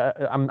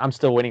 I'm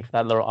still waiting for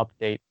that little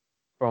update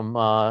from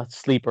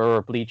Sleeper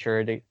or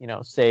Bleacher to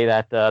say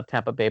that the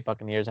Tampa Bay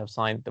Buccaneers have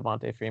signed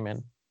Devontae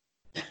Freeman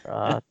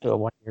to a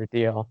 1-year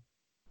deal.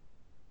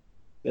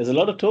 There's a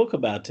lot of talk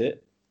about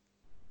it.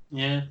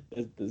 Yeah,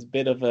 there's a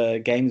bit of a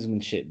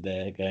gamesmanship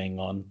there going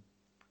on.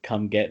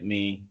 Come get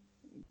me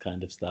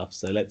kind of stuff.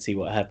 So let's see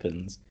what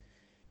happens.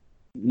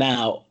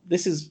 Now,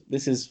 this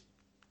is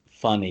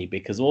funny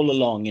because all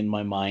along in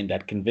my mind,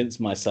 I'd convinced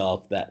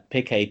myself that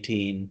pick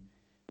 18,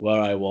 where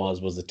I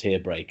was a tier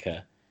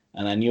breaker.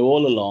 And I knew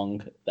all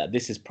along that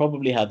this is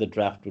probably how the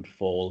draft would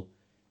fall.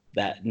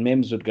 that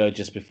Mims would go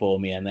just before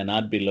me, and then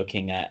I'd be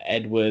looking at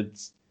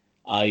Edwards,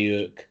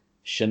 Ayuk,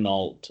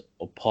 Chenault,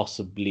 or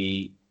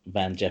possibly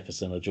Van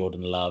Jefferson or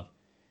Jordan Love.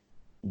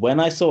 When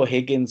I saw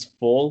Higgins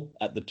fall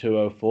at the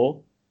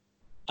 204,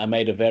 I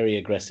made a very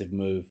aggressive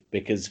move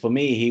because for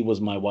me, he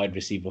was my wide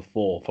receiver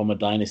 4 from a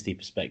dynasty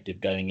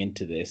perspective going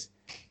into this.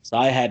 So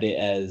I had it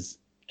as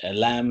a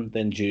Lamb,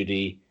 then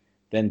Judy,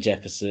 then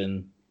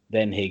Jefferson,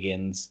 then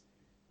Higgins,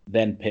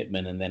 then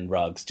Pittman, and then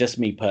Ruggs. Just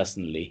me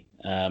personally.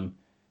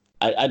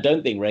 I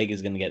don't think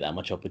Rager's going to get that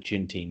much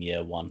opportunity in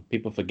year one.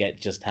 People forget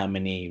just how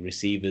many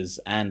receivers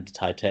and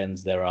tight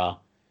ends there are.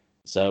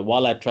 So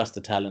while I trust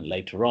the talent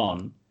later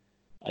on,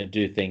 I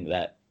do think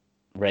that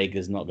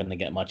Rager's not going to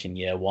get much in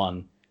year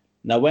one.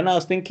 Now, when I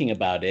was thinking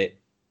about it,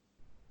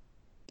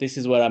 this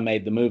is where I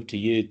made the move to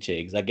you,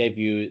 Chigs. I gave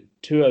you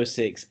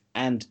 206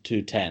 and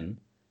 210.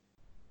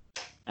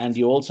 And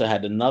you also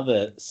had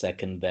another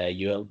second there,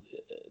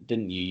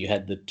 didn't you? You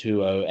had the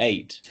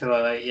 208.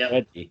 208, yeah.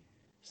 Ready.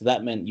 So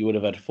that meant you would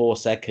have had 4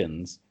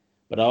 seconds.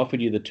 But I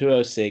offered you the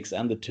 206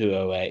 and the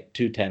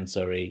 210,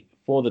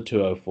 for the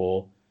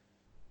 204.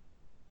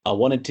 I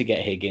wanted to get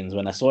Higgins.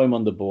 When I saw him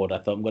on the board, I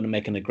thought I'm going to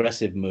make an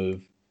aggressive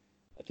move.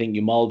 I think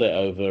you mulled it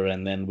over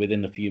and then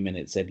within a few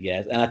minutes said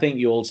yes. And I think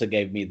you also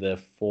gave me the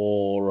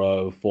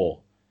 404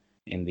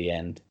 in the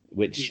end,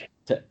 which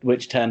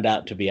turned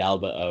out to be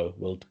Albert O.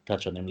 We'll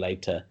touch on him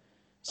later.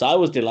 So I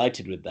was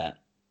delighted with that.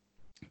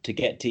 To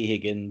get T.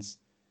 Higgins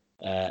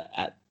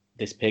at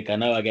this pick, I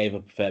know I gave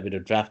up a fair bit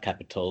of draft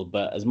capital,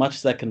 but as much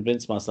as I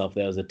convinced myself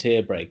there was a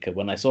tier breaker,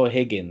 when I saw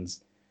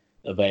Higgins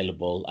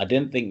available, I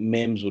didn't think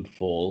Mims would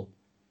fall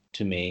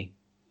to me.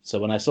 So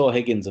when I saw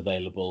Higgins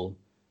available,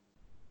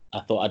 I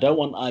thought I don't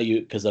want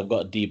Ayuk because I've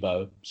got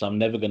Debo, so I'm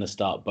never going to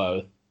start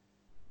both.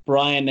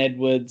 Bryan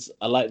Edwards,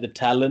 I like the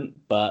talent,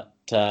 but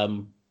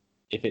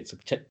if it's a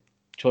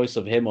choice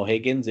of him or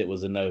Higgins, it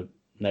was a no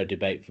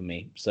debate for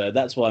me. So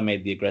that's why I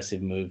made the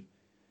aggressive move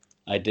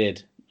I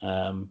did.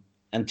 And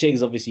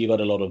Chigs, obviously, you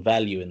got a lot of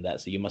value in that,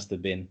 so you must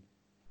have been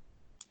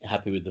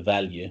happy with the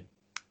value.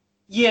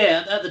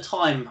 Yeah, at the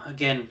time,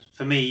 again,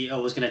 for me, I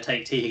was going to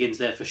take T. Higgins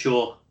there for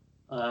sure.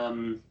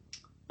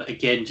 But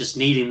again, just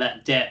needing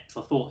that depth,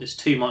 I thought it's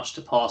too much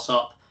to pass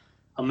up.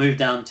 I moved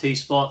down 2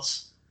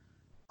 spots.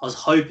 I was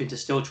hoping to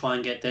still try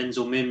and get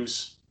Denzel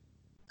Mims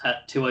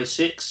at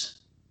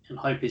 206 and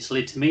hope it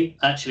slid to me.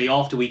 Actually,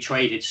 after we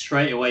traded,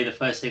 straight away, the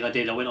first thing I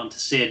did, I went on to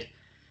Sid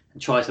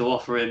and tried to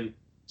offer him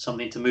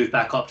something to move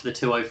back up to the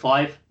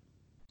 205,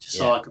 just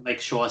so I could make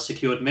sure I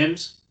secured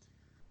Mims.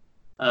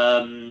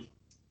 And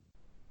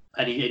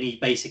he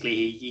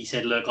basically he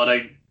said, look, I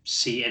don't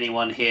see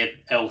anyone here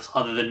else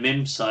other than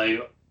Mims,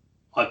 so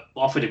I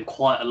offered him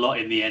quite a lot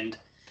in the end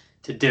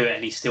to do it,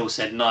 and he still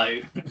said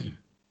no.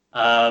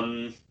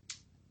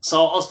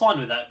 So I was fine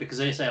with that because,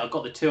 as I say, I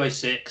got the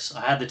 206, I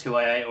had the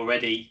 208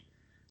 already,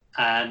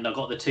 and I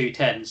got the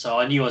 210. So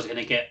I knew I was going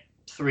to get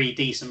 3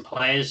 decent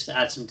players to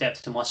add some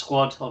depth to my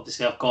squad.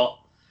 Obviously, I've got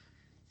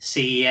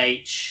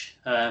CEH,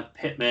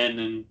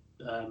 Pittman,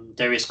 and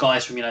Darius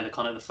Guys from the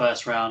kind of the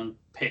first round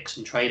picks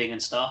and trading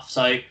and stuff.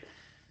 So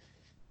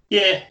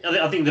yeah,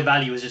 I think the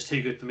value was just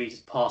too good for me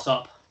to pass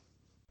up.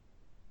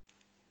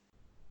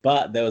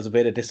 But there was a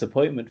bit of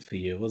disappointment for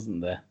you,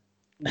 wasn't there?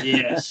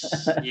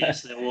 Yes,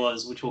 there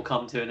was, which we'll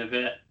come to in a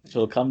bit. Which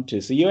we'll come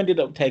to. So you ended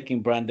up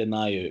taking Brandon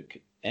Ayuk.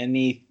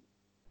 Any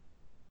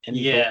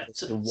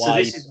so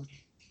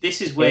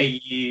this is where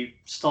you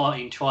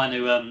starting trying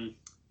to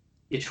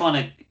you're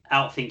trying to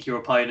outthink your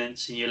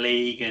opponents in your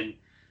league and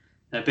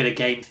a bit of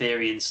game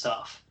theory and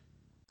stuff.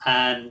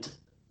 And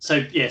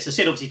so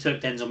Sid obviously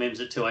took Denzel Mims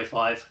at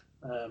 205,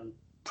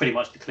 pretty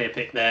much the clear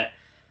pick there.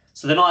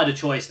 So then I had a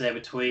choice there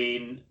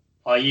between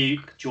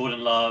Ayuk,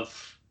 Jordan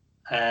Love,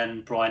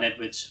 and Bryan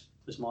Edwards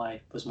was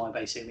my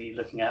basically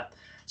looking at.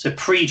 So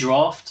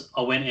pre-draft,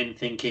 I went in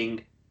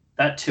thinking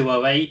that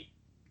 208,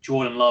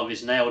 Jordan Love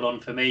is nailed on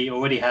for me. I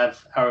already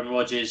have Aaron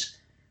Rodgers.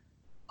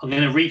 I'm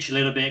going to reach a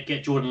little bit,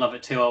 get Jordan Love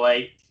at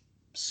 208,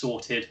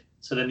 sorted.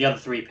 So then the other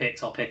 3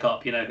 picks I'll pick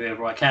up,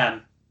 whoever I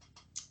can.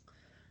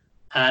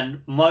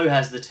 And Mo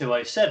has the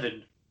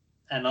 207,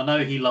 and I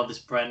know he loves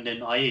Brandon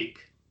Ayuk.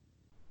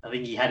 I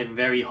think he had him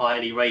very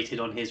highly rated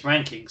on his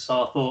rankings.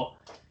 So I thought,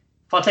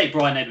 if I take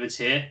Bryan Edwards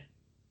here,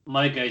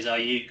 Mo goes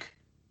Ayuk,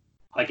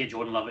 I get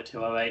Jordan Love at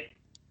 208.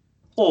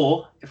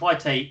 Or if I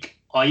take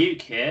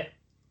Ayuk here,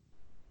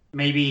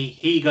 maybe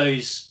he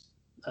goes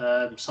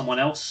someone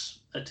else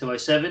at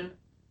 207.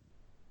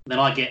 Then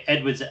I get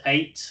Edwards at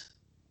 8,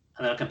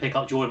 and then I can pick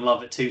up Jordan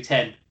Love at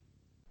 210.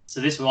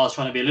 So this is where I was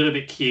trying to be a little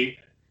bit cute.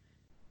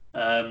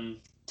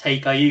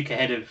 Take Ayuk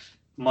ahead of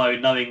Mo,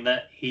 knowing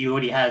that he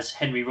already has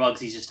Henry Ruggs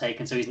he's just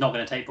taken, so he's not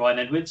going to take Bryan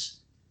Edwards.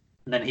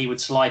 And then he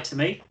would slide to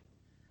me.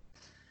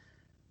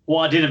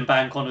 What I didn't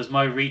bank on was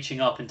Mo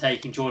reaching up and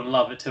taking Jordan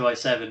Love at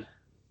 207,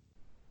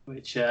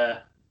 which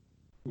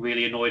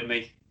really annoyed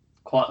me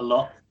quite a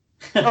lot.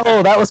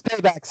 Oh, that was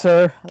payback,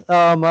 sir.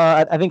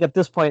 I think at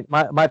this point,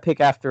 my pick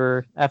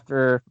after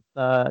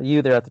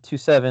you there at the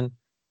 2-7,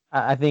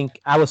 I think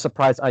I was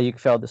surprised Ayuk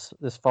fell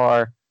this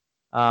far.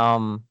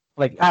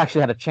 like I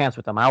actually had a chance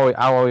with them.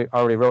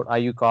 Already wrote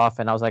Ayuk off,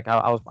 and I was like,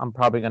 I'm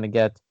probably gonna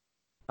get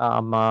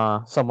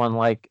someone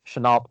like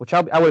Chenault, which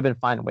I would have been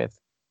fine with.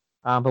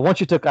 But once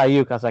you took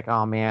Ayuk, I was like,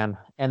 oh man.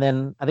 And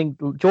then I think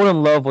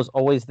Jordan Love was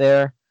always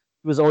there.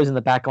 He was always in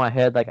the back of my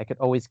head, like I could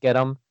always get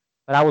him.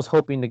 But I was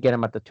hoping to get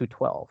him at the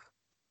 212,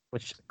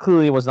 which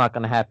clearly was not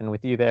going to happen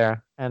with you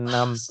there. And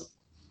So,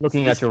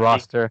 looking this at your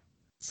is the thing. roster,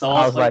 So I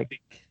I was was hoping.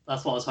 like,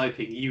 That's what I was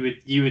hoping.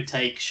 You would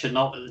take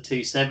Chenault at the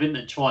 2.7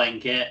 and try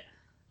and get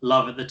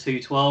Love at the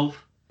 2.12.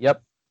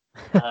 yep.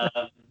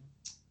 Um,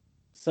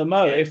 So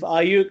Mo, Yeah. if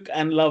Ayuk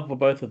and Love were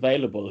both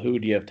available, who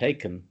would you have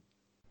taken?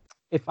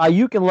 If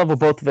Ayuk and Love were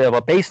both available,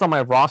 based on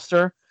my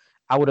roster,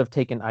 I would have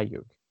taken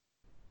Ayuk.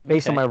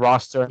 Based on Okay. my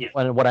roster Yeah.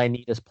 and what I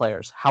need as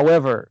players.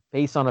 However,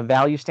 based on a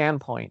value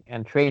standpoint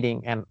and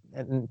trading and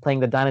playing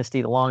the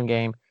dynasty, the long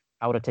game,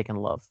 I would have taken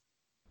Love.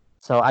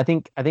 So I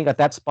think at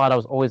that spot I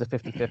was always a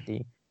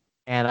 50-50.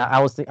 And I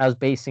was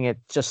basing it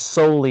just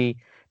solely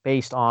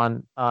based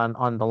on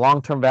the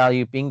long-term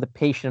value, being the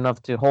patient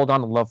enough to hold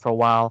on to Love for a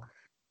while,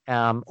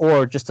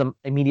 or just an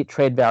immediate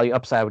trade value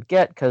upside I would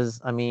get.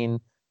 Because I mean,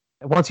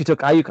 once you took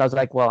Ayuk, I was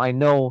like, well, I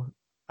know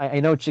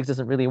Chicks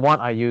doesn't really want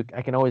Ayuk.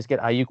 I can always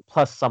get Ayuk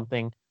plus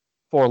something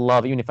for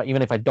Love, even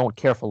if I don't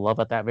care for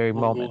Love at that very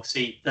Well, moment.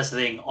 see, that's the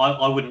thing.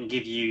 I wouldn't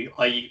give you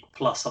Ayuk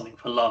plus something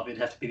for Love.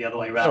 It'd have to be the other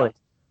way around. Really?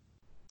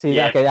 See,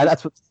 Yeah, okay,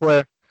 that's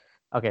where.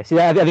 Okay, see,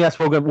 I think that's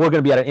where we're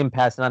gonna be at an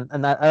impasse,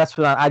 and that's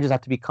where I just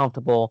have to be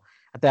comfortable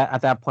at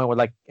that point. Where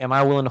like, am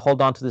I willing to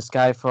hold on to this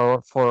guy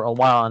for a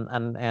while?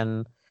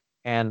 And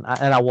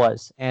I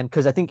was, and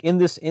because I think in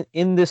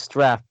this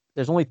draft,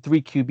 there's only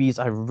 3 QBs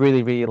I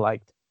really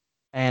liked,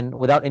 and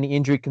without any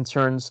injury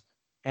concerns,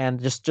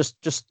 and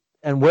just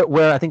and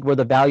where I think where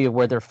the value of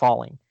where they're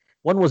falling.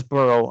 One was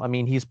Burrow. I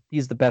mean,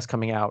 he's the best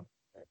coming out.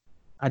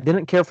 I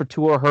didn't care for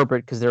Tua or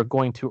Herbert because they're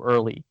going too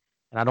early,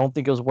 and I don't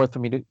think it was worth for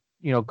me to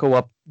go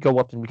up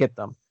and get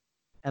them.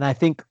 And I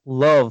think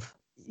Love,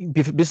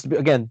 this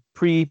again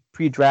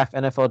pre-draft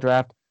NFL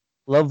draft,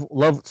 Love.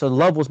 So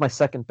Love was my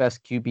second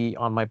best QB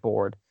on my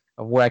board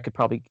of where I could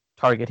probably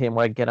target him,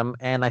 where I get him.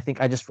 And I think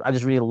I just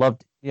really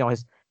loved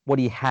his what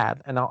he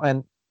had,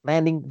 and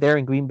landing there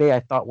in Green Bay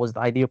I thought was the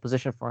ideal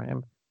position for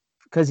him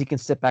because he can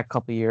sit back a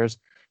couple of years.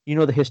 You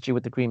know the history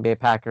with the Green Bay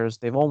Packers.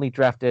 They've only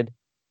drafted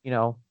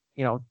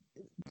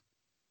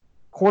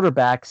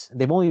quarterbacks.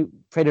 They've only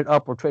traded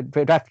up or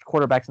drafted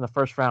quarterbacks in the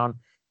first round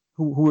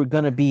who are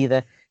going to be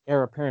the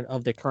heir apparent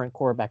of the current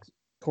quarterback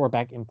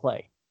in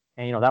play.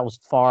 And that was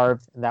Favre,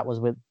 and that was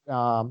with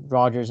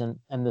Rodgers, and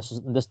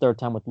this third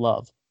time with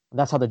Love. And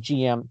that's what the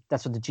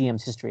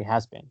GM's history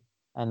has been,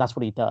 and that's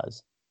what he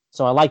does.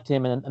 So I liked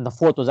him, and the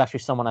fourth was actually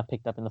someone I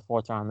picked up in the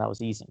fourth round. That was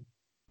Eason.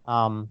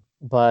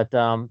 But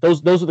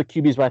those are the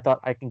QBs where I thought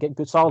I can get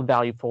good solid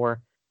value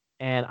for.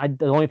 And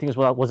the only thing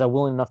was I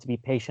willing enough to be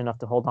patient enough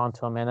to hold on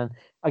to him. And then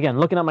again,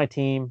 looking at my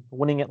team,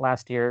 winning it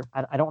last year,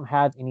 I don't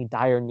have any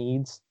dire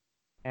needs.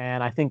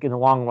 And I think in the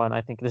long run,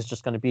 I think this is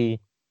just going to be,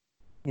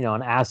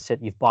 an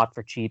asset you've bought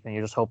for cheap, and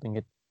you're just hoping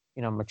it,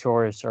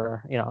 matures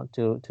or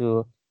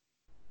to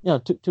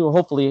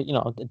hopefully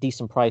a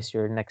decent price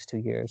here in the next 2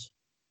 years.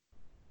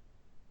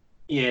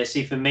 Yeah,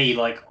 see, for me,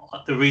 like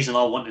the reason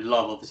I wanted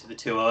Love, obviously the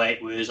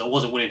 208, was I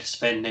wasn't willing to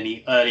spend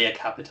any earlier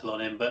capital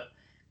on him, but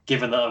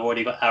given that I've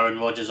already got Aaron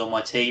Rodgers on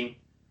my team,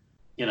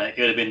 it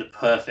would have been the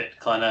perfect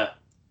kind of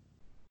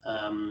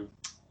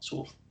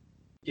sort of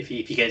if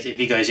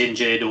he goes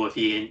injured or if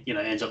he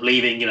ends up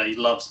leaving, he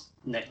loves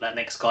that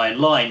next guy in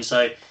line,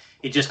 so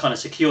it just kind of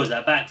secures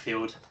that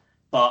backfield.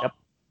 But Yep.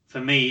 For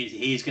me,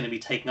 he's going to be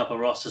taking up a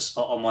roster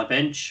spot on my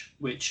bench,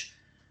 which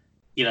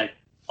I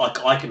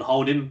can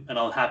hold him, and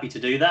I'm happy to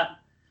do that.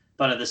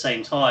 But at the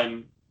same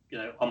time,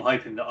 I'm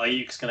hoping that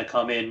Ayuk's going to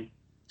come in,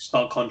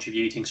 start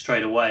contributing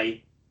straight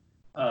away.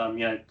 I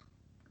know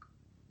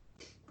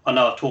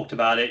I've talked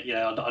about it.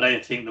 I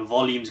don't think the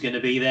volume's going to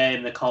be there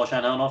in the Kyle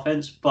Shanahan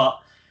offense,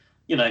 but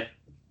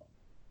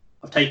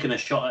I've taken a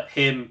shot at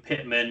him,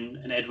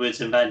 Pittman, and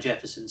Edwards and Van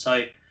Jefferson.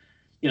 So,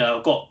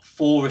 I've got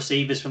 4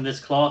 receivers from this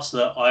class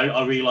that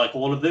I really like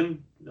all of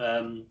them.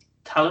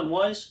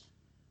 Talent-wise,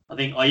 I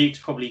think Ayuk's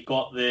probably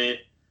got the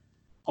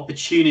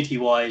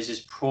opportunity-wise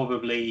is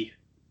probably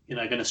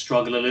going to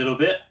struggle a little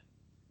bit.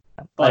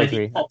 But if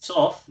he pops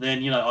off,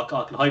 then I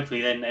can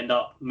hopefully then end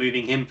up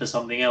moving him for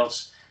something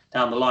else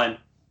down the line.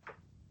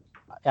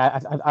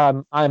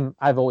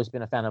 I've always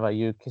been a fan of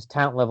Ayuk. His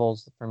talent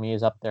levels for me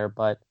is up there,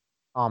 but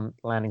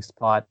landing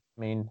spot.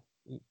 I mean,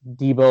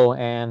 Debo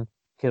and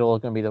Kittle are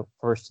going to be the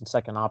first and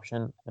second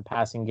option in the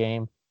passing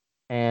game,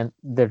 and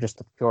they're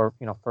just a pure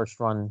first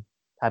run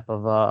type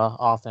of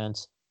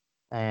offense,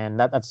 and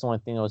that's the only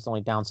thing that was the only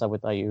downside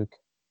with Ayuk.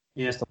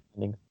 Yeah.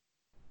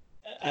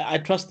 I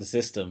trust the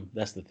system.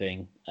 That's the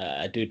thing.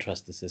 I do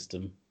trust the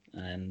system,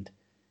 and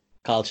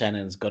Kyle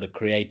Shannon's got a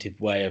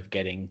creative way of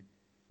getting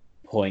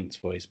points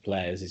for his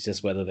players. It's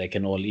just whether they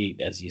can all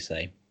eat, as you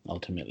say,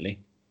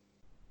 ultimately.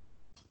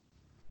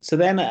 So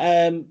then,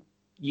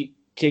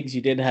 Chigs,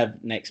 you did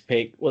have next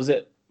pick. Was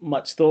it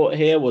much thought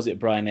here? Was it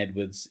Brian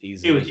Edwards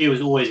easily? It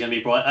was always going to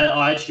be Brian.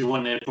 I actually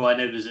wanted Brian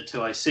Edwards at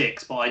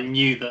 206, but I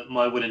knew that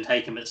Mo wouldn't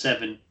take him at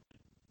 7.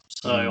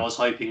 So I was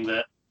hoping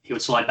that he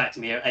would slide back to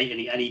me at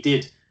 8, and he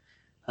did.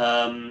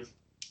 So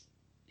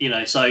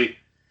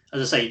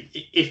as I say,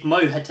 if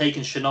Mo had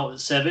taken Chenault at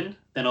 7,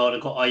 then I would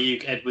have got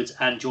Ayuk, Edwards,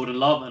 and Jordan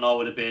Love, and I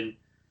would have been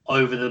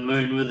over the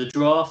moon with the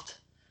draft.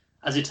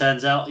 As it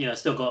turns out,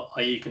 still got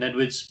Ayuk and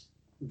Edwards.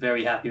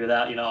 Very happy with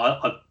that.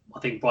 I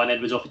think Brian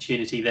Edwards'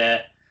 opportunity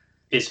there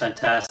is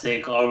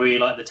fantastic. I really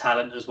like the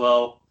talent as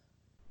well.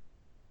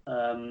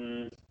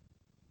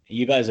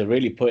 You guys are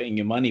really putting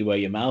your money where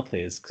your mouth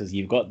is, because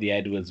you've got the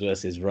Edwards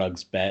versus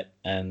Ruggs bet,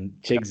 and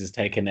Chiggs has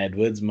taken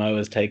Edwards, Mo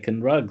has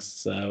taken Ruggs.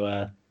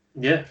 So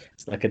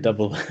it's like a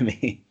double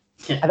whammy.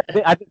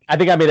 I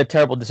think I made a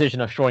terrible decision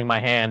of showing my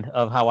hand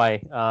of how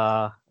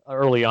I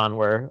early on,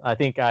 where I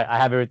think I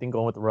have everything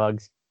going with the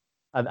Ruggs.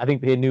 I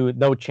think they knew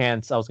no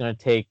chance I was going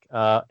to take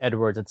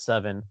Edwards at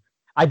 7.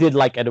 I did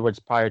like Edwards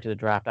prior to the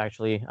draft,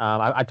 actually.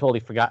 I totally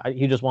forgot.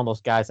 He was just one of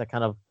those guys that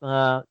kind of,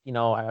 I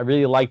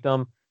really liked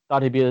him.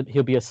 Thought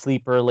he'll be a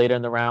sleeper later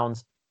in the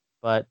rounds.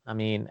 But, I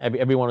mean,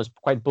 everyone was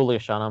quite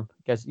bullish on him.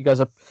 Guess you guys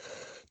are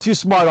too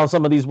smart on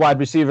some of these wide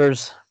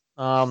receivers.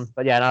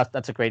 But yeah, no,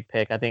 that's a great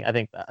pick. I think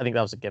that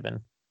was a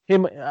given.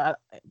 Him,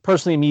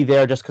 personally, me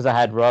there, just because I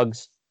had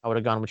Ruggs, I would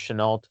have gone with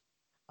Chenault.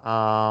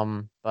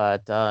 I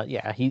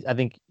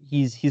think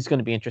he's going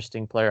to be an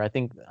interesting player. I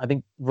think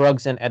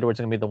Ruggs and Edwards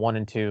are going to be the 1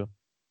 and 2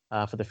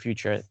 for the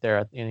future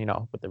there,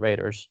 with the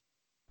Raiders.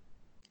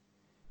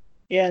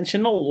 Yeah, and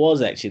Chenault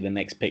was actually the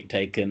next pick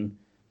taken.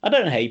 I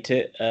don't hate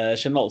it.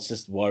 Chenault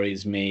just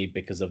worries me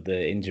because of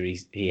the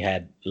injuries he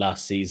had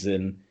last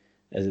season.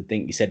 As I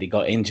think you said, he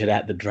got injured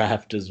at the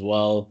draft as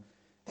well.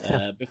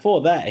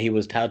 Before that, he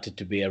was touted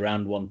to be a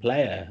round 1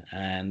 player,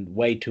 and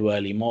way too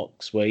early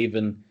mocks were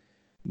even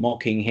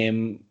mocking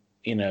him.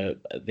 I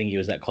think he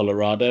was at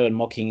Colorado and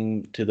mocking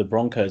him to the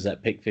Broncos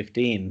at pick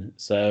 15.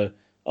 So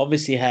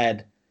obviously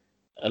had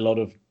a lot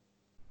of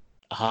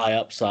high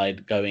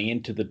upside going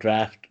into the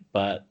draft,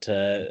 but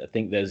I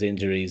think those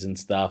injuries and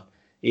stuff,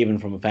 even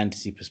from a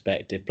fantasy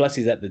perspective. Plus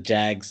he's at the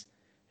Jags,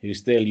 who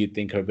still you'd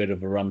think are a bit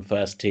of a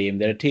run-first team.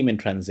 They're a team in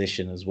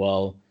transition as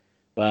well.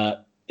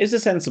 But it's a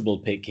sensible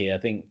pick here. I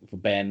think for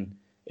Ben,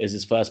 it was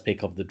his first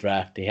pick of the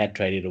draft. He had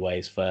traded away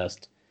his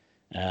first.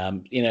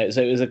 So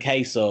it was a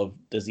case of,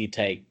 does he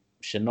take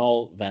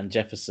Chenault, Van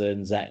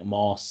Jefferson, Zach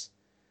Moss,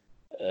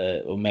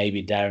 or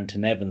maybe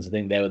Darrington Evans? I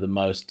think they were the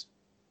most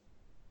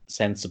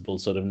sensible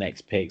sort of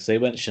next pick. So he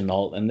went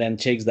Chenault, and then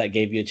Chiggs, that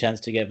gave you a chance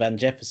to get Van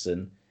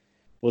Jefferson.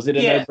 Was it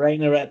a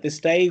no-brainer at this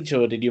stage,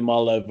 or did you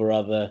mull over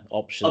other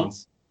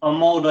options? I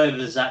mulled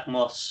over Zach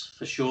Moss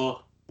for sure,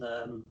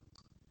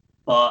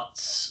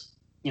 but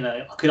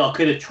I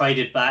could have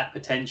traded back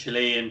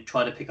potentially and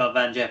tried to pick up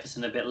Van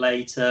Jefferson a bit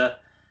later.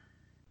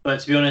 But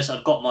to be honest,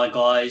 I've got my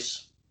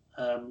guys,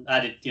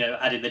 added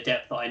the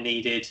depth that I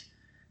needed,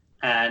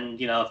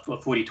 and I've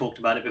already talked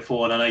about it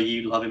before, and I know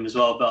you love him as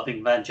well. But I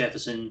think Van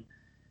Jefferson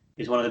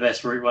is one of the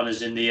best route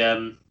runners in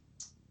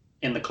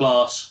the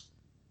class,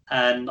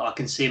 and I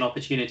can see an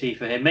opportunity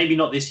for him. Maybe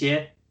not this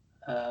year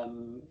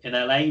in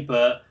LA,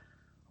 but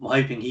I'm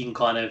hoping he can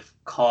kind of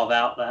carve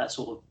out that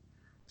sort of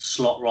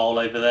slot role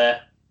over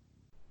there.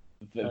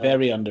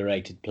 Very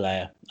underrated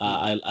player.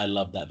 I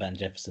love that Van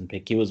Jefferson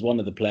pick. He was one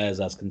of the players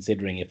I was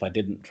considering if I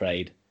didn't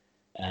trade,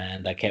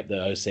 and I kept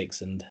the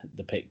 06 and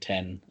the pick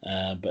 10.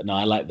 But no,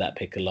 I like that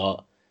pick a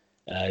lot.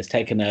 It's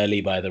taken early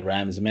by the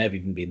Rams. It may have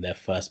even been their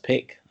first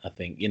pick, I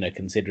think,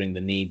 considering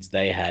the needs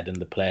they had and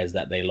the players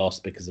that they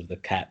lost because of the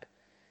cap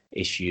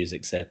issues,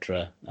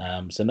 etc.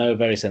 So no,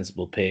 very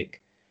sensible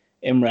pick.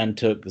 Imran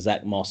took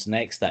Zach Moss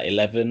next at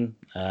 11.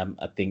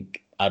 I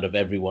think out of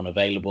everyone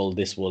available,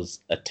 this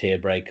was a tier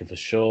breaker for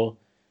sure.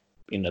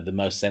 The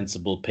most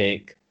sensible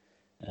pick.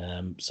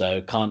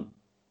 So can't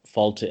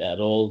fault it at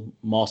all.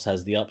 Moss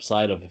has the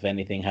upside of if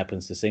anything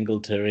happens to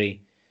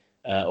Singletary,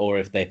 or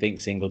if they think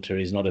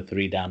Singletary is not a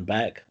 3-down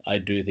back. I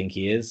do think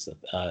he is.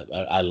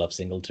 I love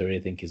Singletary.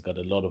 I think he's got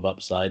a lot of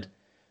upside.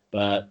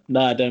 But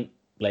no, I don't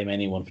blame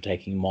anyone for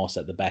taking Moss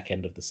at the back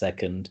end of the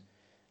second.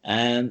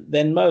 And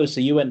then Mo,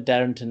 so you went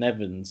Darrington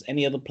Evans.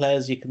 Any other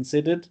players you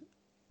considered?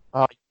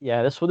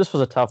 Yeah, this was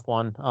a tough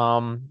one.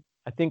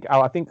 I think I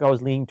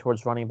was leaning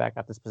towards running back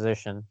at this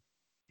position,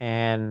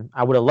 and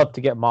I would have loved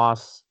to get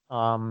Moss,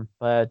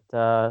 but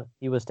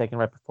he was taken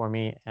right before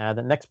me.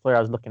 The next player I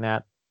was looking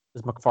at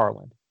is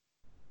McFarland.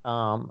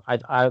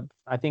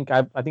 I think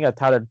I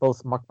touted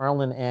both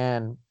McFarland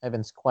and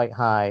Evans quite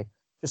high.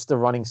 Just the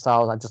running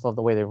styles, I just love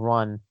the way they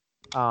run.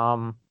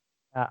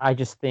 I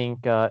just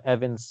think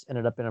Evans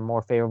ended up in a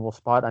more favorable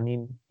spot. I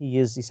mean, he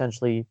is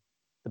essentially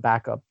the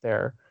backup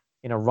there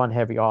in a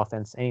run-heavy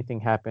offense.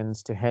 Anything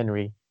happens to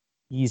Henry,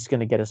 he's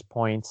going to get his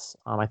points.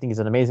 I think he's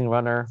an amazing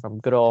runner from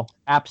good old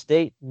App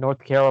State,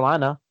 North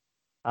Carolina.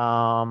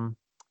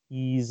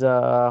 He's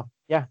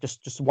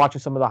just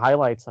watching some of the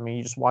highlights. I mean,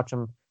 you just watch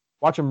him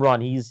run.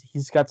 He's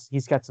got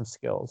some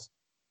skills.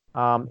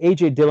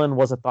 AJ Dillon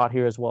was a thought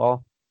here as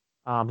well,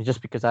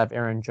 just because I have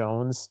Aaron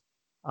Jones.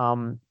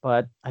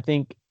 But I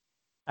think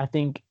I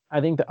think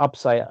the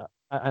upside.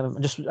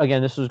 I'm just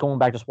again, this was going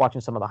back, just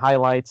watching some of the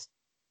highlights.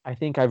 I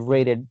think I've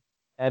rated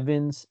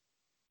Evans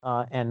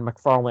and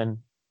McFarland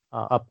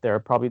up there,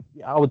 probably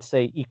I would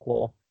say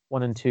equal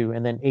 1 and 2,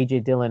 and then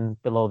AJ Dillon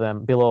below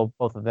them, below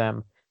both of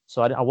them.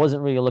 So I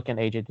wasn't really looking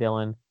at AJ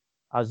Dillon.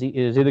 It was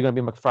either going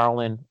to be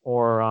McFarland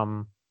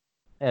or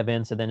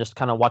Evans, and then just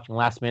kind of watching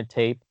last minute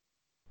tape,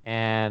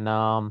 and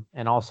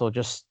also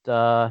just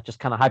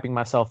kind of hyping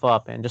myself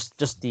up, and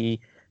just the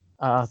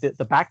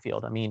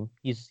backfield. I mean,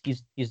 he's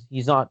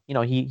not,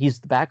 he's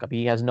the backup.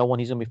 He has no one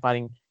he's going to be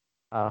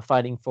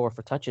fighting for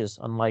touches,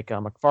 unlike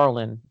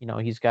McFarland.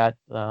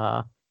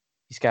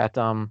 He's got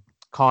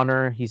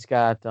Connor, he's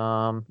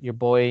got your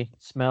boy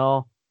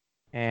Smell,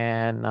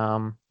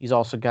 and he's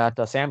also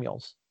got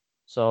Samuels.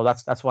 So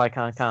that's why I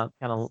kind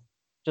of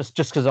just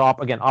because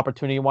again,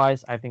 opportunity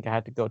wise, I think I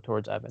had to go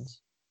towards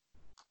Evans.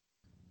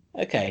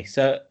 Okay,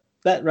 so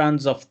that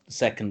rounds off the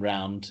second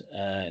round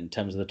in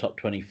terms of the top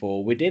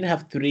 24. We did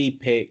have 3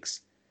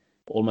 picks,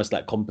 almost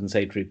like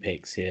compensatory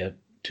picks here.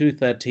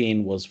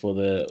 213 was for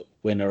the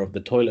winner of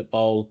the toilet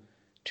bowl.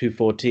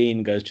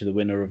 214 goes to the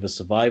winner of a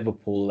survivor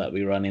pool that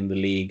we run in the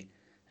league.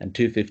 And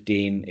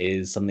 215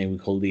 is something we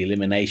call the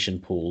elimination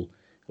pool,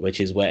 which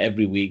is where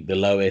every week the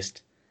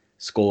lowest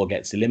score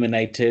gets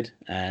eliminated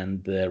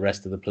and the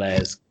rest of the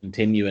players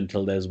continue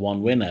until there's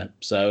one winner.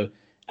 So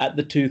at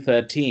the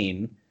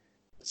 213,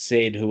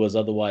 Sid, who was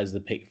otherwise the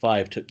pick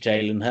 5, took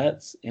Jalen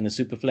Hurts in a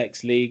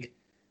Superflex league.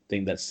 I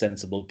think that's a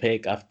sensible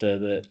pick after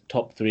the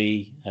top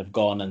 3 have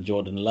gone and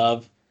Jordan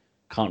Love.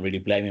 Can't really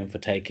blame him for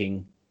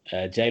taking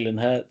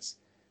Jalen Hurts.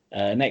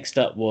 Next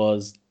up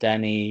was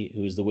Danny,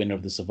 who was the winner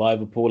of the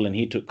Survivor Pool, and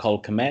he took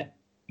Cole Kmet.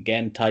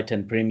 Again, tight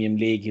end premium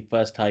league,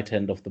 first tight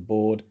end off the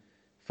board,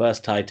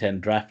 first tight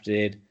end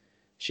drafted.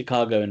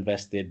 Chicago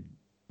invested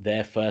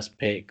their first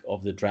pick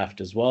of the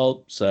draft as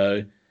well.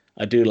 So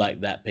I do like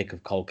that pick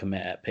of Cole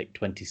Kmet at pick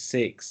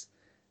 26.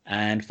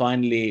 And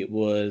finally, it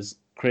was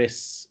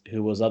Chris,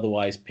 who was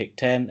otherwise pick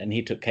 10, and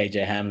he took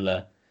KJ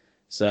Hamler.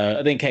 So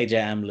I think KJ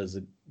Hamler is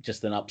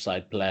just an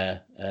upside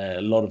player,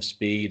 a lot of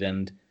speed,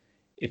 and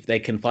if they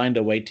can find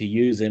a way to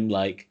use him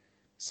like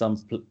some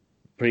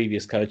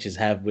previous coaches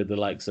have with the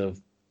likes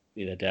of,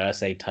 dare I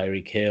say,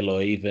 Tyreek Hill,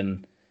 or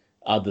even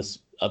other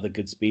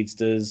good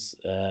speedsters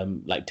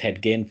like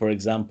Ted Ginn, for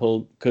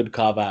example, could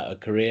carve out a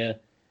career.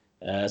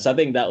 So I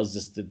think that was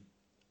just the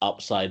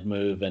upside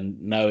move,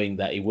 and knowing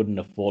that he wouldn't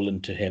have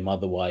fallen to him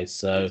otherwise.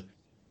 So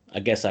I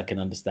guess I can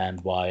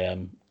understand why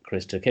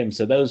Chris took him.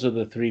 So those were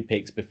the 3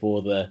 picks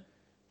before the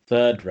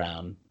third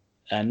round.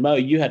 And Mo,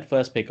 you had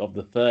first pick of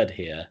the third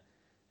here,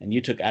 and you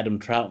took Adam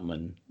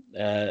Troutman.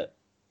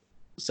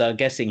 So I'm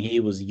guessing he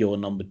was your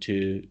number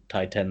 2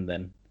 tight end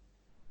then.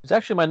 It's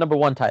actually my number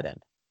 1 tight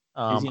end.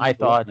 I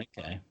thought,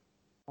 okay.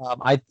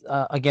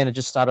 Again, it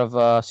just out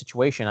of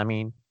situation. I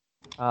mean,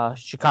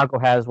 Chicago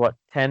has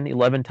 10,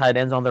 11 tight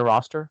ends on their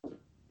roster.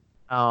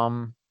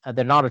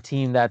 They're not a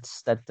team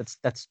that's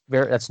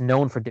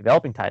known for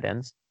developing tight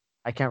ends.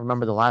 I can't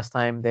remember the last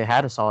time they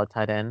had a solid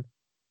tight end.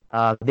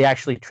 They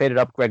actually traded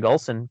up Greg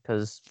Olsen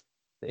because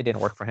it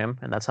didn't work for him,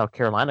 and that's how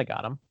Carolina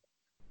got him.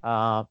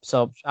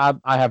 So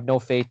I have no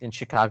faith in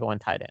Chicago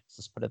and tight ends.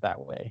 Let's put it that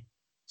way.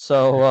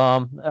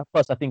 So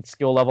plus, I think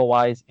skill level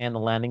wise and the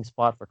landing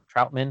spot for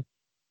Troutman,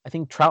 I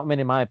think Troutman,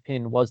 in my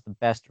opinion, was the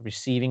best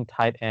receiving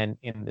tight end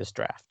in this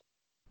draft.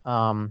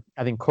 I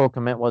think Cole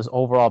Kmet was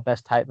overall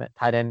best tight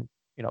end,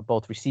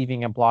 both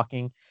receiving and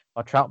blocking.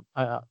 But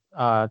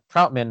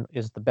Troutman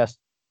is the best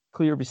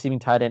clear receiving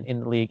tight end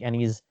in the league, and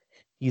he's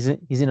in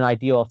an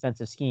ideal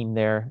offensive scheme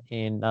there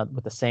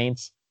with the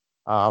Saints.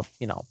 They're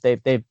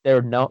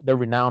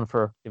renowned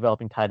for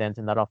developing tight ends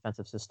in that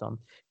offensive system.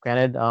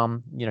 Granted,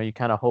 you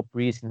kind of hope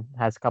Brees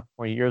has a couple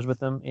more years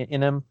with him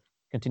in him,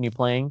 continue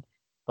playing.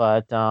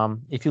 But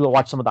if you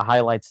watch some of the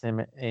highlights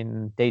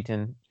in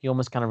Dayton, he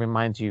almost kind of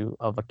reminds you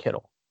of a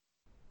Kittle.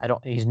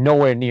 He's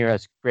nowhere near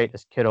as great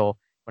as Kittle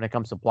when it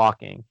comes to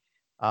blocking.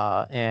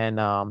 But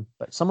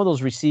some of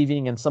those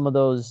receiving and some of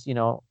those,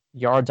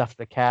 yards after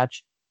the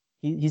catch,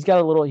 he's got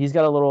a little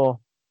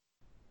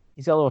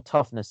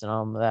toughness in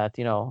him that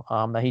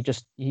that he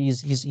just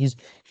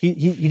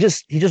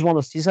one of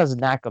those. He just has a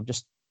knack of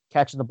just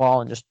catching the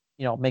ball and just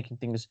making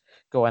things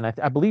go. And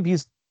I believe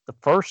he's the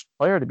first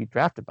player to be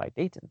drafted by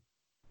Dayton.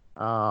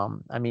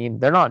 I mean,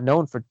 they're not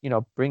known for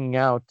bringing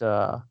out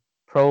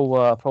pro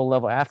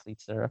level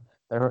athletes that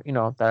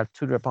are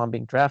tutored upon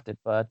being drafted,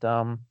 but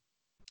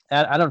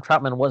Adam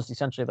Troutman was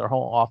essentially their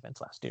whole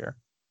offense last year.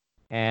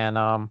 And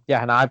I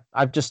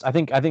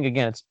think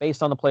again, it's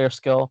based on the player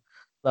skill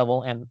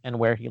level and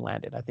where he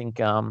landed. I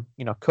think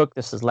Cook,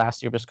 this is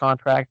last year of his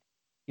contract.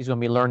 He's going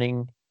to be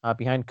learning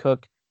behind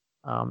Cook,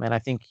 and I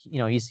think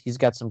he's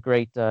got some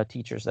great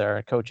teachers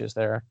there, coaches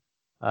there,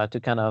 to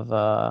kind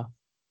of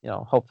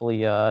hopefully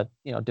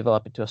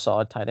develop into a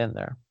solid tight end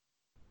there.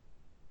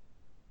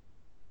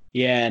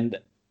 Yeah, and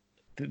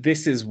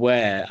this is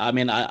where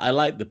I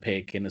like the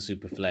pick in the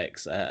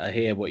Superflex. I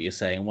hear what you're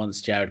saying.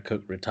 Once Jared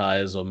Cook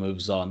retires or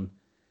moves on,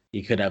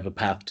 he could have a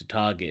path to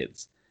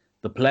targets.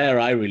 The player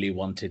I really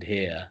wanted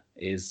here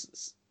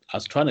is I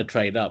was trying to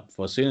trade up.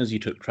 For as soon as you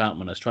took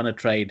Troutman, I was trying to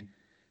trade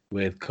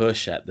with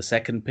Kush at the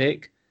second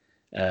pick,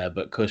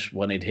 but Kush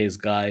wanted his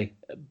guy.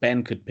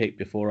 Ben could pick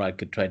before I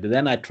could trade. And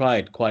then I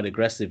tried quite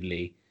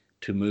aggressively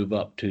to move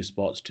up 2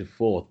 spots to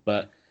fourth,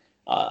 but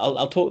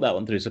I'll talk that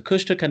one through. So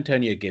Kush took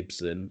Antonio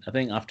Gibson. I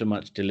think after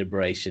much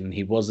deliberation,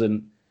 he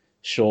wasn't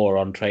sure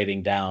on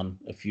trading down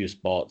a few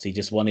spots. He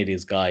just wanted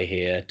his guy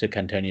here. Took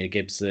Antonio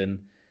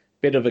Gibson.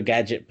 Bit of a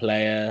gadget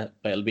player,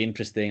 but it'll be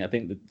interesting. I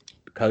think the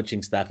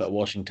coaching staff at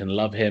Washington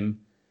love him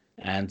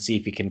and see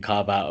if he can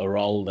carve out a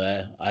role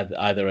there,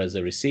 either as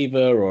a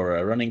receiver or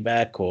a running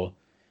back or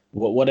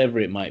whatever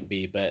it might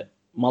be, but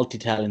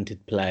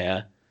multi-talented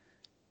player.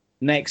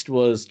 Next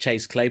was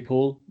Chase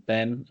Claypool,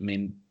 Ben. I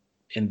mean,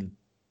 in the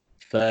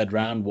third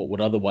round, what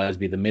would otherwise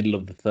be the middle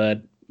of the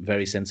third,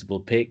 very sensible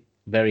pick,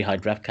 very high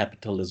draft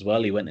capital as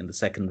well. He went in the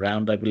second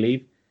round, I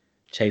believe,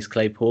 Chase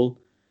Claypool.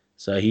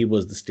 So he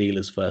was the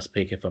Steelers' first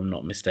pick, if I'm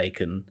not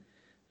mistaken,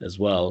 as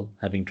well,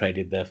 having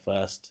traded their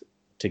first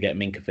to get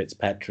Minkah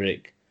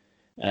Fitzpatrick.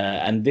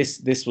 And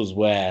this was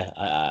where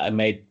I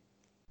made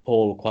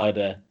Paul quite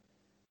a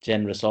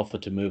generous offer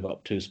to move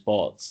up 2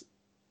 spots,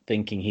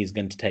 thinking he's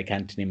going to take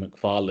Anthony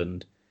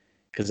McFarland.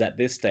 Because at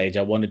this stage,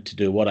 I wanted to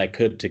do what I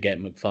could to get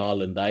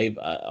McFarland. I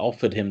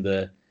offered him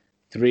the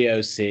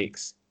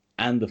 306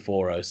 and the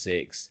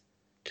 406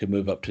 to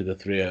move up to the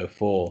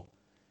 304.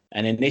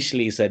 And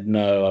initially he said,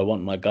 no, I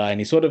want my guy. And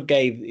he sort of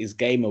gave his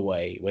game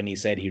away when he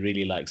said he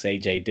really likes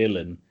A.J.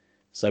 Dillon.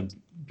 So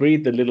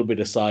breathed a little bit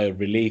of sigh of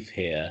relief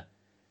here.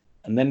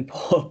 And then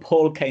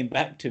Paul came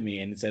back to me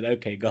and said,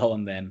 okay, go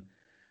on then.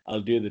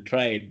 I'll do the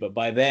trade. But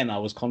by then I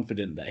was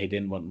confident that he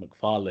didn't want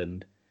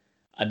McFarland.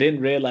 I didn't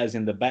realize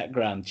in the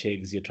background,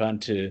 Chigs, you're trying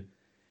to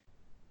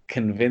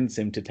convince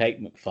him to take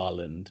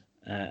McFarland.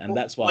 And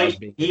that's why I was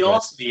being he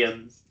asked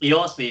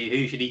me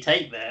who should he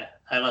take there.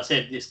 And I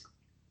said,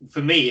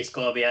 for me, it's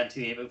got to be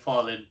Anthony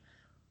McFarland.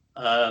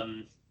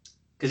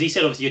 Because he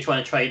said, obviously, you're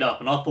trying to trade up.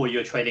 And I thought you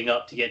were trading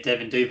up to get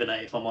Devin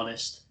Duvernay, if I'm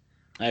honest.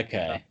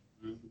 Okay.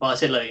 But I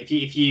said, look,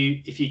 if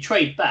you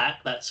trade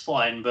back, that's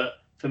fine. But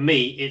for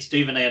me, it's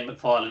Duvernay and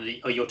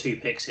McFarland are your 2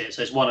 picks here.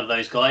 So it's one of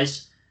those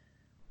guys.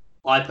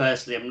 I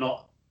personally am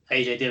not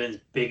A.J. Dillon's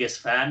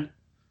biggest fan.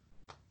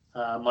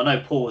 I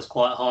know Paul was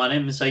quite high on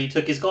him, so he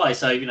took his guy.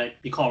 So,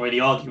 you can't really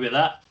argue with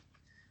that.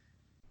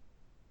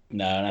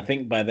 No, and I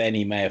think by then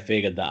he may have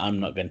figured that I'm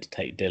not going to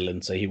take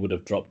Dillon, so he would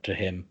have dropped to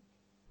him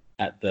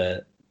at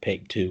the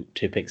pick two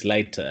picks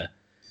later.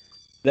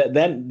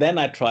 Then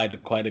I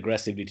tried quite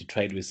aggressively to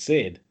trade with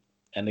Sid.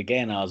 And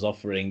again, I was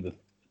offering the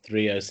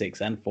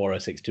 306 and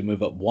 406 to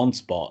move up 1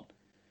 spot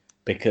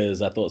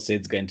because I thought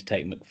Sid's going to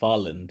take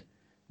McFarland.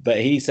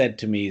 But he said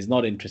to me he's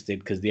not interested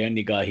because the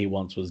only guy he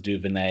wants was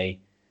Duvernay,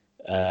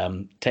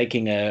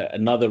 taking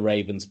another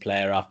Ravens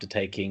player after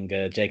taking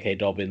J.K.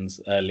 Dobbins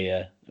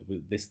earlier.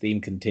 This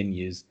theme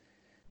continues.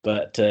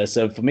 But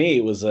so for me,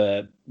 it was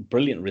a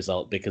brilliant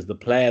result because the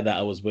player that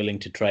I was willing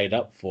to trade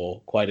up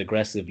for quite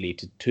aggressively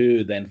to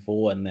 2, then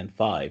 4, and then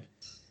 5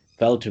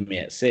 fell to me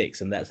at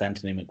 6, and that's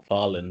Anthony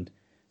McFarland.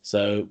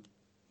 So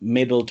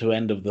middle to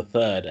end of the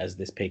third, as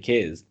this pick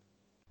is,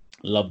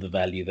 love the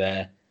value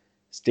there.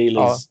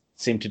 Steelers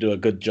seemed to do a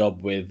good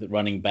job with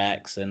running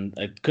backs, and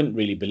I couldn't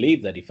really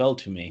believe that he fell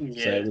to me.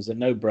 Yeah. So it was a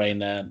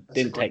no-brainer.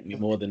 Didn't take me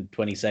more than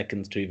 20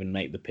 seconds to even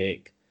make the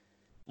pick.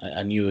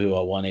 I knew who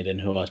I wanted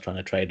and who I was trying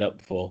to trade up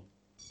for.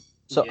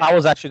 So yeah. I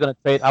was actually going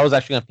to trade. I was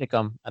actually going to pick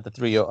him at the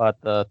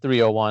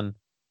 301.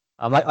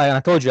 Like I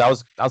told you, I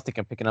was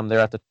thinking of picking him there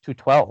at the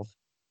 212.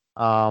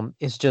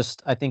 It's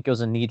just I think it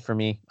was a need for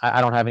me. I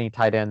don't have any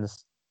tight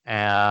ends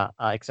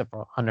except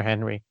for Hunter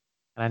Henry,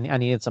 and I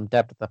needed some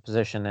depth at that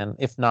position. And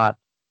if not,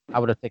 I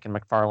would have taken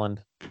McFarland.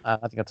 I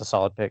think that's a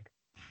solid pick.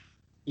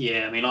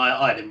 Yeah, I mean,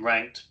 I had him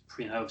ranked,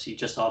 obviously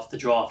just after the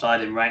draft, I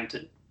had him ranked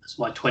as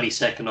my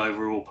 22nd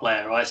overall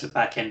player, right? So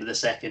back end of the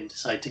second.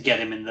 So to get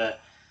him in the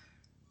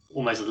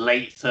almost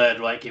late third,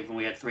 right, given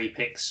we had 3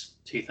 picks,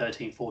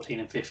 213, 14,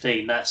 and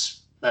 15,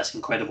 that's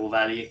incredible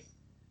value.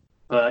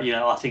 But,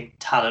 I think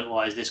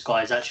talent-wise, this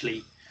guy's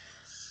actually,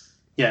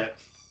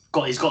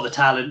 he's got the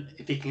talent.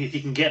 If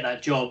he can get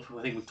that job,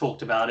 I think we've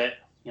talked about it,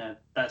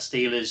 that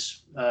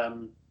Steelers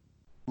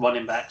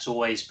running backs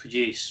always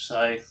produce.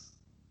 So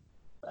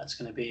that's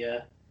going to be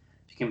if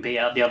you can beat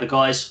out the other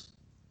guys.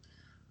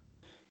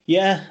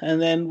 Yeah,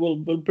 and then we'll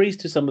breeze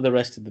to some of the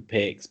rest of the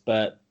picks.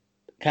 But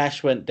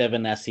Cash went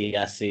Devin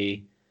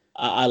Asiasi.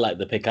 I like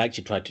the pick. I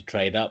actually tried to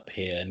trade up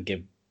here and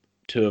give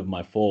 2 of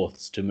my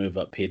 4ths to move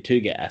up here to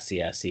get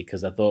Asiasi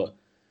because I thought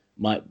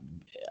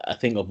I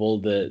think of all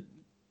the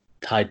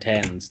tight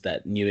ends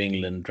that New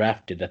England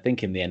drafted, I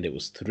think in the end it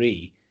was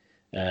 3.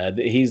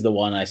 He's the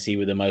one I see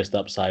with the most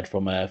upside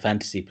from a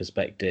fantasy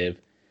perspective,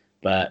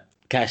 but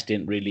Cash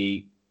didn't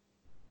really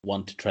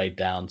want to trade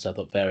down, so I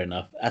thought fair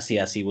enough.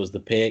 Asiasi was the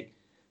pick.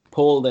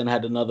 Paul then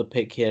had another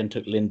pick here and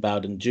took Lynn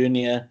Bowden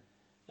Jr.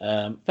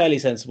 Fairly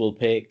sensible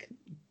pick.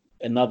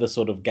 Another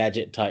sort of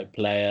gadget type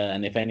player,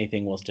 and if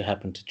anything was to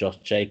happen to Josh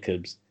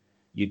Jacobs,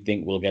 you'd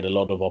think we'll get a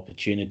lot of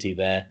opportunity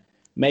there.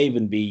 May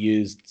even be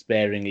used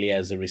sparingly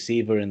as a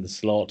receiver in the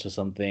slot or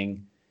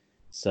something.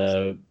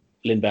 So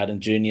Lynn Bowden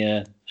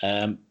Jr.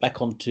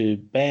 Back onto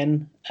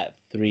Ben at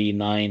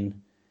 3-9.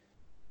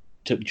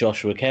 Took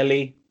Joshua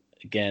Kelly.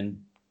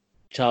 Again,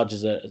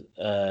 Chargers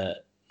are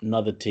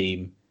another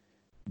team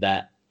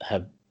that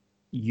have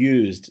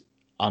used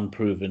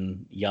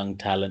unproven young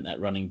talent at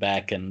running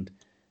back. And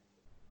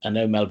I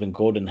know Melvin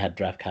Gordon had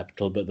draft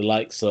capital, but the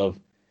likes of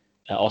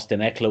Austin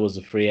Eckler was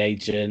a free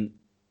agent.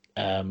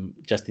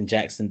 Justin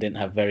Jackson didn't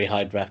have very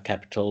high draft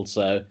capital.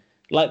 So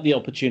like the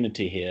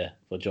opportunity here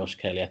for Josh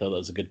Kelly. I thought that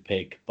was a good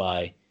pick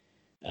by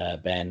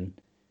Ben.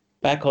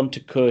 Back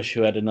onto Kush,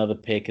 who had another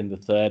pick in the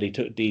third. He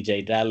took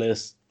DJ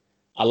Dallas.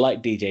 I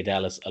like DJ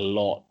Dallas a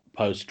lot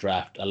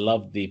post-draft. I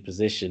loved the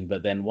position,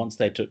 but then once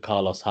they took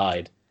Carlos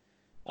Hyde,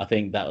 I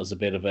think that was a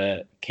bit of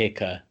a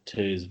kicker to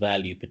his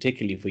value,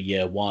 particularly for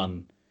year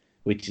one,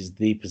 which is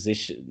the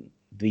position,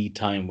 the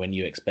time when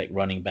you expect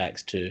running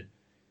backs to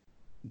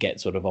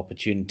get sort of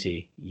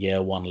opportunity,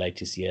 year one,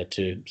 latest year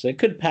two. So it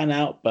could pan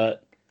out,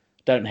 but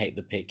don't hate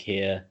the pick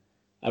here.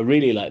 I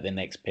really like the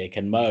next pick.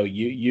 And Mo,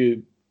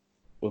 you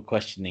were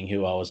questioning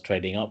who I was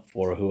trading up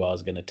for or who I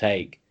was going to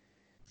take,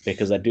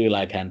 because I do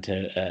like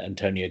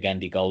Antonio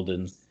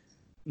Gandy-Golden.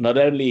 Not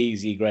only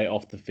is he great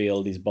off the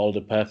field, he's bowled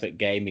a perfect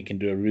game. He can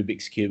do a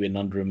Rubik's Cube in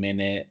under a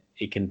minute.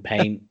 He can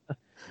paint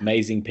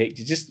amazing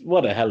pictures. Just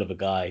what a hell of a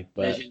guy,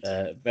 but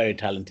very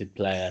talented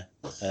player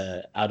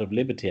out of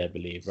Liberty, I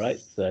believe, right?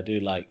 So I do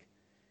like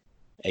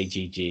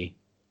AGG.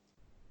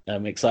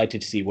 I'm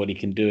excited to see what he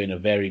can do in a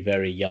very,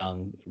 very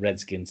young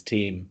Redskins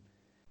team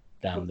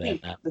down there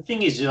now. The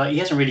thing is, he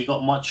hasn't really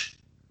got much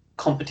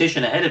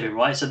competition ahead of him,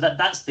 right? So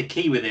that's the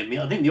key with him.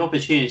 I think the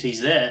opportunity's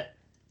there.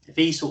 If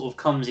he sort of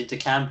comes into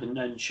camp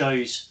and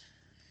shows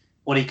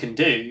what he can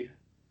do,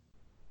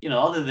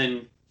 other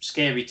than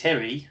Scary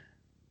Terry,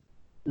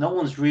 no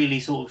one's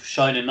really sort of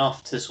shown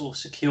enough to sort of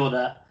secure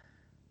that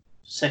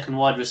second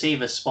wide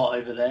receiver spot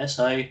over there.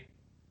 So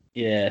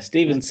yeah,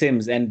 Steven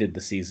Sims ended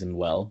the season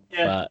well,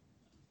 but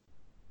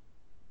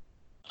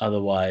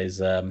otherwise,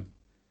 I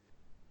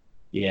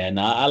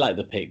like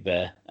the pick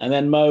there. And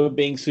then Mo,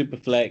 being super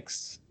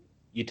flex,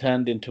 you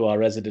turned into our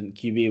resident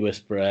QB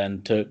whisperer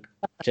and took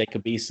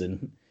Jacob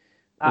Eason.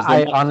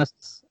 I wanted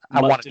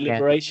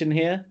deliberation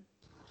Gandy here.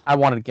 I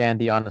wanted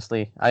Gandy,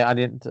 honestly. I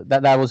didn't.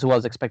 That was who I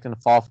was expecting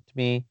to fall to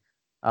me.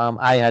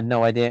 I had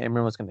no idea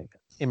Imran was gonna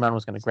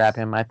grab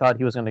him. I thought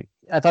he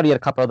had a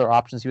couple other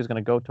options he was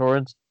gonna go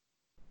towards,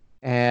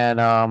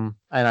 and I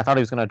thought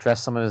he was gonna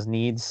address some of his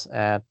needs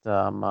at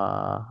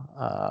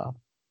I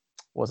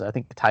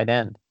think the tight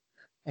end,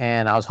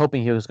 and I was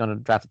hoping he was gonna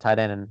draft a tight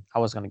end, and I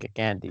was gonna get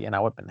Gandy, and I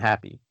would have been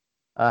happy.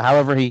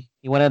 However, he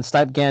went and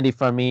sniped Gandy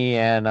from me,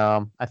 and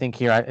I think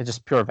here it's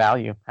just pure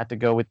value. I had to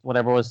go with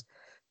whatever was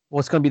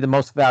what's going to be the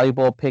most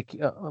valuable pick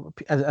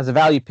as a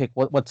value pick.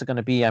 What's it going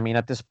to be? I mean,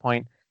 at this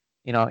point,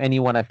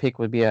 anyone I pick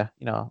would be a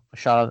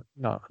shot,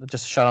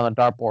 just a shot on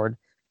the dartboard.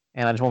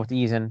 And I just went with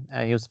Eason.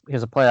 He was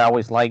a player I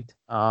always liked.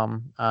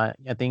 I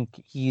think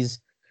he's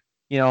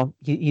going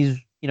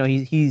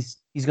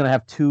to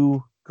have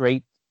two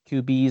great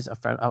QBs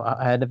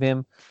ahead of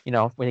him,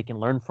 where he can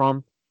learn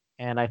from.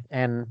 And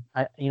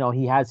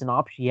he has an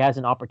option. He has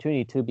an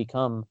opportunity to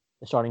become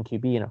the starting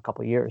QB in a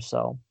couple of years.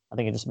 So I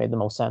think it just made the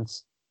most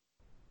sense.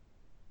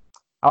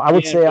 I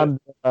would say I'm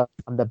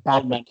the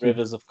back. Old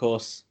Rivers, of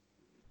course.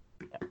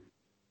 Yeah.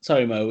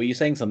 Sorry, Mo, were you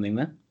saying something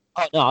there?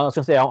 Oh no, I was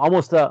gonna say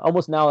almost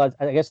now.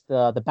 I guess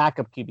the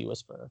backup QB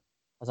whisperer,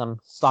 as I'm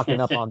stocking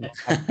up on.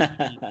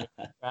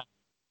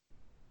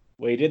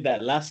 Well, he did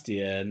that last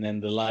year, and then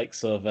the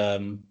likes of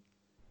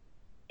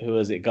who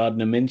was it?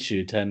 Gardner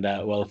Minshew turned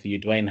out well for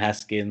you. Dwayne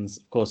Haskins,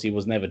 of course, he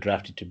was never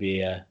drafted to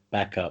be a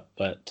backup,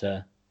 but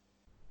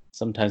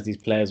sometimes these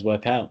players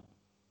work out.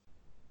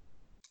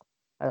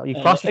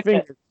 You cross your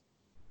fingers.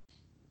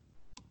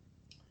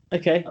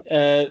 Okay,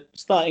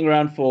 starting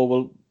round 4,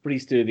 we'll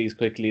breeze through these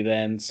quickly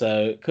then.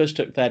 So Kush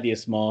took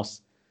Thaddeus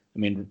Moss. I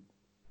mean,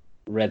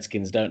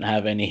 Redskins don't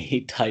have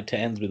any tight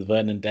ends with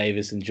Vernon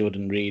Davis and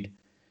Jordan Reed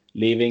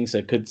leaving,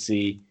 so could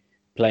see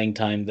playing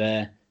time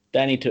there.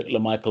 Danny took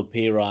LaMichael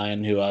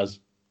Pirine, who I was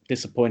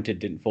disappointed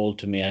didn't fall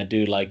to me. I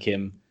do like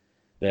him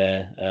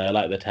there. I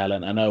like the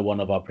talent. I know one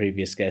of our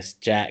previous guests,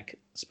 Jack,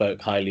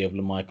 spoke highly of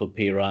LaMichael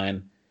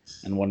Pirine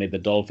and wanted the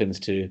Dolphins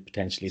to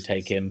potentially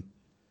take him.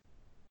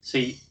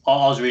 See,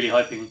 I was really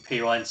hoping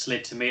Pirine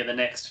slid to me at the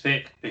next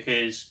pick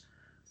because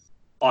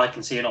I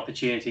can see an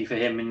opportunity for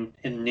him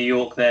in New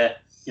York there.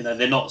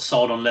 They're not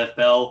sold on Lev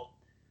Bell.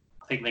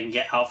 I think they can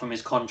get out from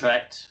his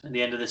contract at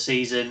the end of the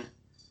season.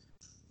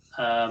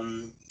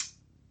 He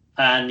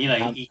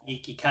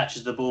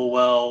catches the ball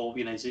well.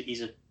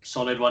 He's a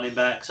solid running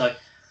back. So,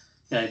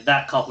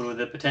 that coupled with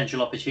a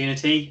potential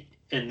opportunity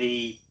in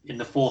the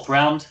 4th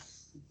round,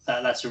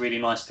 that's a really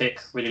nice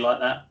pick. Really like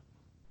that.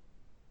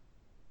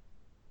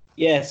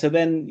 Yeah, so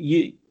then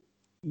you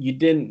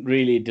didn't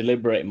really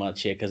deliberate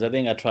much here because I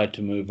think I tried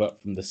to move up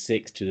from the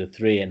 6 to the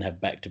 3 and have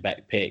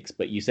back-to-back picks,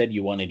 but you said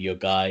you wanted your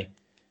guy.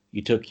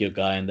 You took your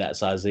guy, and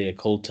that's Isaiah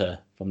Coulter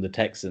from the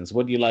Texans.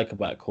 What do you like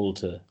about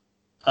Coulter?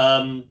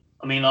 I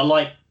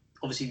like,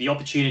 obviously, the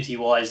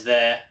opportunity-wise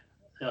there.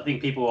 I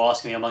think people were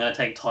asking me, am I going to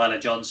take Tyler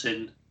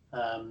Johnson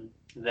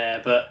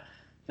there? But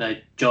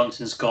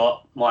Johnson's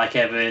got Mike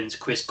Evans,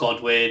 Chris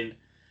Godwin,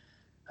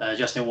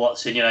 Justin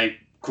Watson,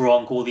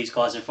 Gronk, all these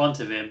guys in front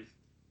of him.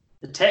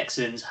 The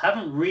Texans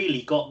haven't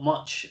really got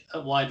much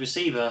at wide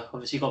receiver.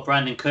 Obviously, you've got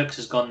Brandon Cooks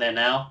has gone there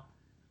now.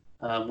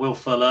 Will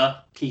Fuller,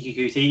 Kiki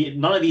Kuti.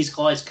 None of these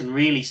guys can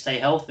really stay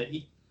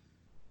healthy.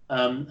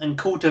 And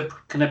Coulter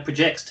kind of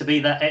projects to be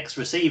that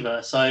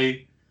ex-receiver. So,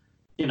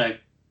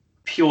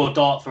 pure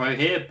dart throw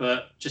here,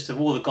 but just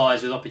of all the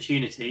guys with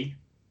opportunity,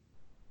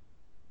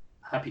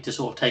 happy to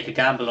sort of take a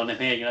gamble on him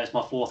here. It's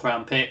my 4th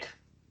round pick.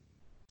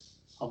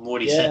 I'm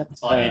already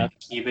set by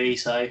QB,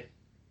 so...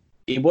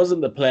 He wasn't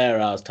the player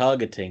I was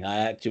targeting. I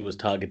actually was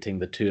targeting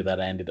the 2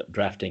 that I ended up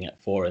drafting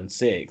at 4 and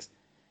 6.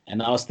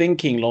 And I was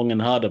thinking long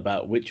and hard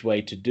about which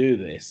way to do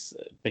this,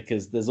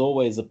 because there's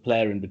always a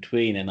player in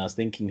between. And I was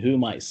thinking, who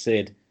might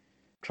Sid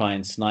try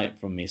and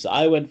snipe from me? So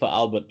I went for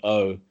Albert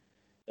O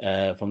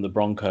from the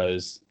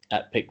Broncos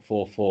at pick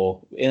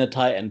 4-4 in a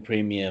tight end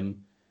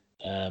premium.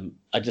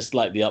 I just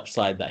like the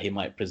upside that he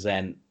might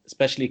present,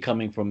 especially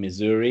coming from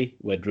Missouri,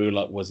 where Drew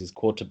Lock was his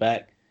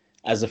quarterback.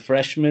 As a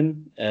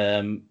freshman,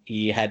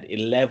 he had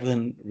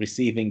 11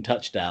 receiving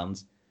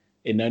touchdowns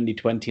in only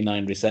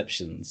 29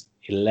 receptions.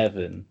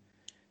 11.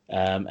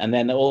 And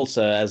then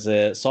also as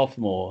a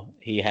sophomore,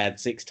 he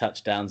had 6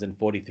 touchdowns and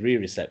 43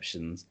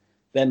 receptions.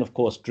 Then, of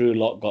course, Drew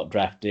Lock got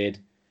drafted,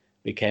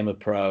 became a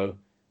pro,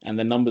 and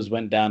the numbers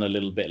went down a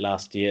little bit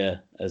last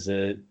year as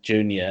a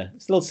junior.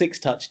 Still 6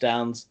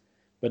 touchdowns,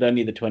 but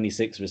only the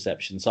 26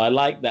 receptions. So I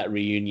like that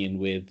reunion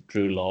with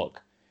Drew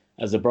Lock.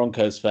 As a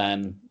Broncos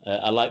fan,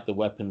 I like the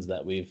weapons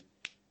that we've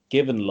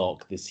given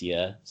Lock this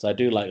year. So I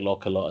do like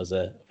Lock a lot as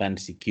a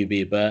fantasy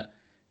QB. But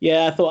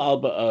yeah, I thought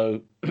Albert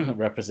O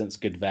represents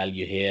good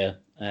value here.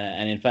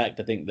 And in fact,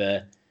 I think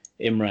the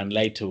Imran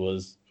later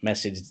was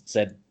messaged,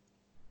 said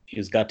he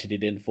was gutted it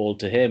didn't fall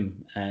to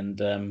him. And,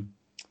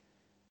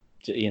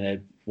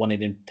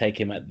 wanted him to take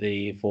him at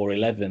the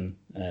 4-11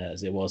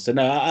 as it was. So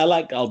no, I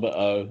like Albert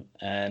O.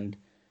 And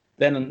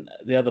then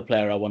the other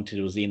player I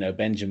wanted was Eno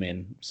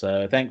Benjamin.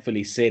 So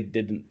thankfully Sid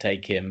didn't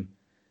take him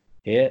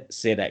here.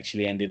 Sid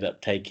actually ended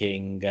up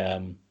taking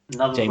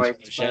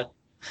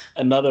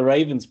another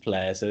Ravens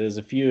player. So there's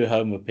a few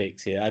homer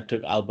picks here. I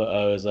took Albert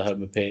O as a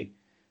homer pick.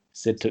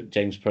 Sid took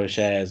James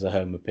Prochet as a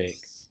homer pick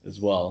as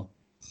well.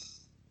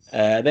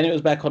 Then it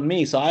was back on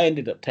me. So I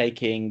ended up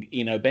taking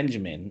Eno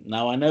Benjamin.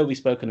 Now, I know we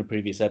spoke in a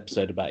previous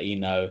episode about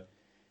Eno,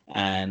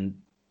 and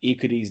he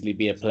could easily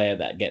be a player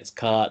that gets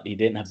cut. He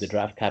didn't have the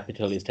draft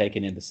capital. He's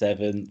taken in the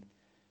 7th.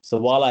 So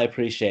while I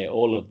appreciate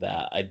all of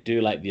that, I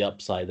do like the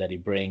upside that he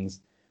brings.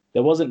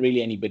 There wasn't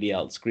really anybody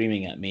else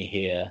screaming at me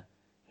here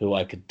who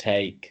I could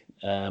take.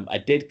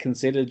 I did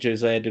consider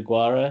Josiah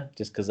DeGuara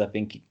just because I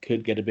think he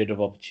could get a bit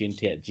of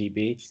opportunity at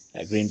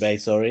Green Bay,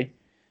 sorry.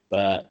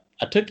 But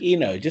I took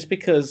Eno just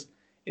because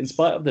in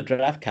spite of the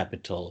draft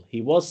capital, he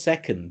was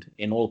 2nd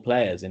in all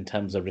players in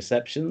terms of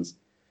receptions.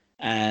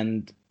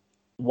 And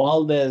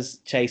while there's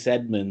Chase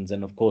Edmonds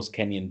and, of course,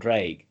 Kenyon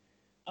Drake,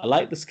 I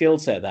like the skill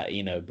set that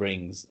Eno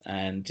brings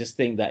and just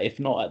think that if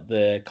not at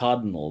the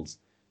Cardinals,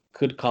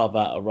 could carve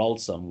out a role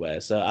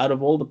somewhere. So out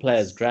of all the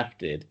players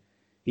drafted,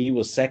 he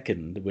was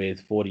 2nd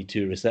with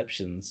 42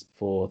 receptions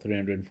for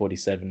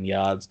 347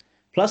 yards.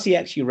 Plus, he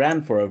actually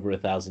ran for over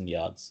 1,000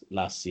 yards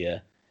last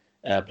year,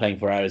 playing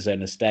for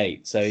Arizona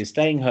State. So he's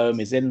staying home.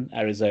 He's in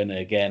Arizona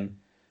again.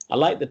 I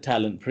like the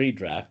talent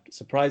pre-draft.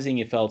 Surprising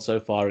he fell so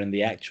far in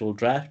the actual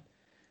draft.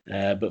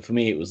 But for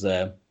me, it was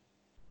a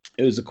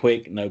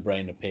quick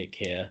no-brainer pick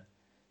here.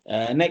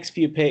 Next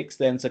few picks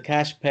then. So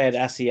Cash paired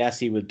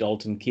Asiasi with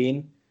Dalton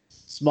Keene.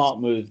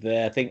 Smart move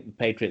there. I think the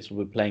Patriots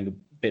will be playing a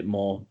bit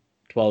more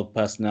 12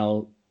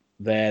 personnel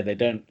there. They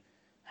don't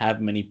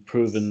have many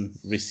proven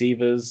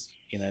receivers.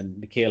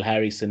 N'Keal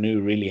Harry,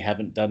 Sanu really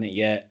haven't done it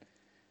yet.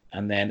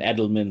 And then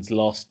Edelman's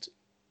lost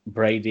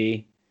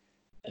Brady.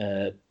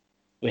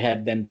 We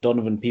had then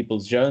Donovan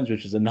Peoples-Jones,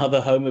 which was another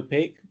homer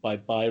pick by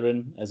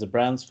Byron as a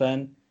Browns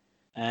fan.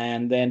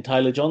 And then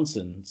Tyler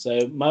Johnson.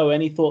 So, Mo,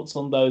 any thoughts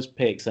on those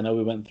picks? I know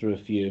we went through a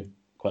few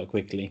quite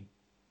quickly.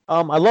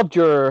 I loved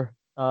your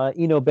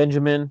Eno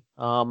Benjamin.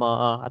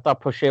 I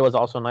thought Prochet was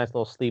also a nice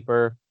little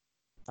sleeper.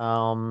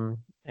 And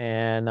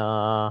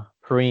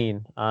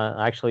Perrine.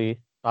 I actually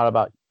thought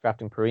about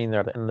drafting Perrine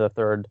there at the end of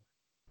the 3rd.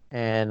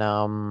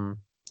 And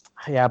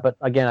yeah, but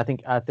again, I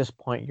think at this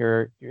point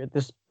you're at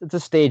this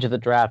stage of the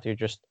draft, you're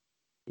just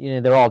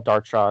they're all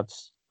dartboard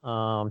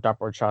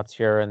shots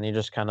here, and you're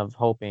just kind of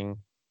hoping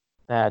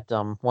that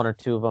 1 or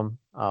 2 of them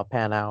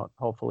pan out.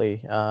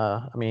 Hopefully,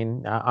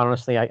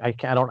 honestly, I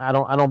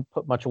don't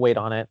put much weight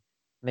on it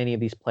in any of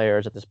these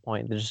players at this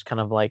point. They're just kind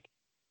of like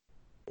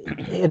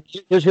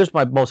here's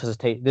my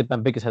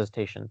biggest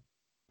hesitation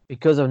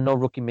because of no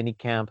rookie mini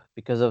camp,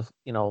 because of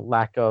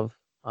lack of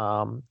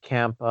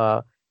camp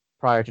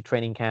prior to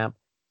training camp,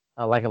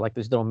 like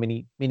these little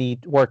mini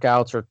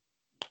workouts or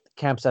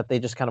camps that they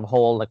just kind of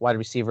hold, like wide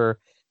receiver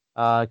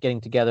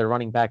getting together,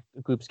 running back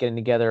groups getting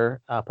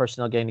together,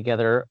 personnel getting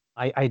together.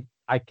 I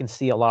I can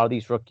see a lot of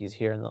these rookies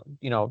here,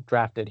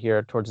 drafted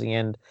here towards the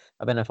end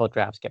of NFL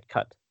drafts get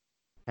cut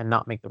and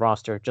not make the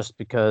roster just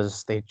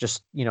because they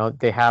just, you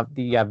have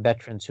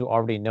veterans who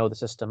already know the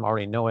system,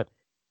 already know it,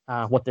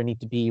 what they need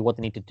to be, what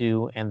they need to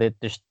do, and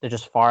they're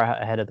just far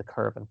ahead of the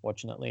curve,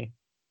 unfortunately.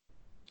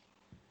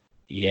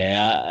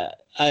 Yeah,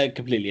 I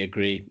completely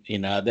agree.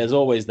 There's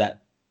always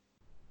that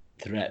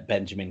threat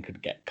Benjamin could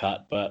get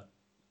cut, but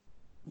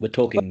we're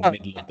talking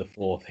middle of the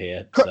fourth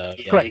here. So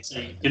yeah,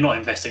 you're not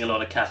investing a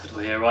lot of capital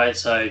here, right?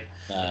 So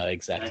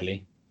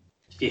exactly.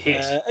 If you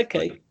hit,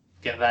 okay,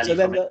 get value so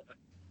then from it. I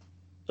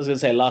was going to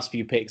say last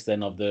few picks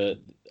then of the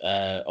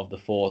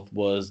fourth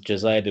was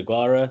Josiah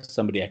DeGuara,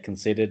 somebody I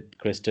considered.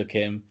 Chris took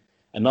him.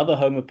 Another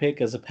homer pick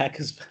as a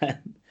Packers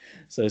fan.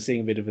 So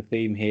seeing a bit of a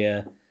theme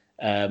here.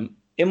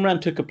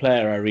 Imran took a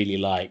player I really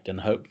liked and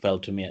hoped fell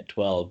to me at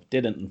 12.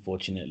 Didn't,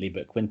 unfortunately,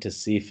 but Quintus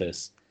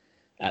Cephas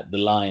at the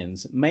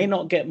Lions may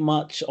not get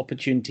much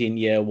opportunity in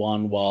year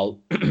one while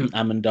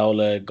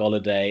Amendola,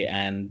 Golladay,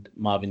 and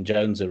Marvin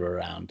Jones are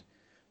around.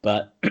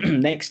 But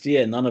next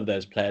year, none of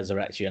those players are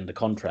actually under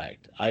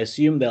contract. I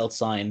assume they'll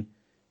sign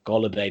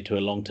Golladay to a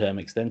long-term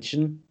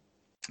extension,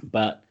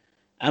 but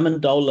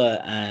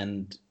Amendola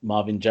and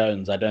Marvin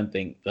Jones, I don't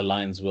think the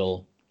Lions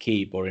will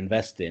keep or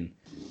invest in.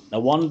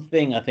 Now, one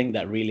thing I think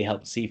that really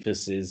helped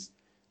Cephas's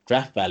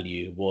draft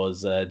value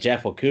was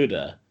Jeff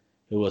Okudah,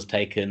 who was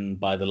taken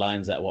by the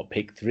Lions at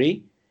pick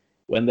 3.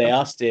 When they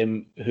asked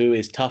him who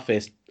his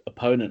toughest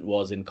opponent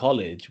was in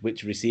college,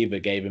 which receiver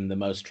gave him the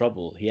most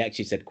trouble, he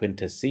actually said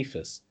Quintus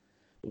Cephas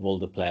of all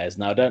the players.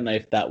 Now, I don't know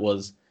if that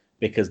was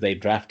because they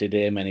drafted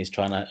him and he's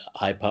trying to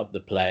hype up the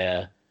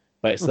player,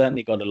 but it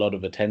certainly got a lot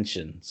of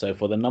attention. So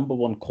for the number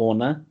one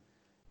corner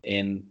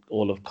in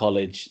all of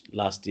college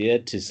last year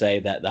to say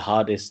that the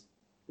hardest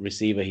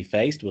receiver he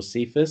faced was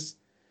Cephas,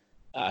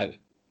 I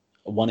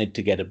wanted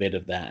to get a bit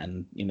of that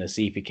and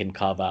see if he can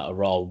carve out a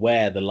role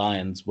where the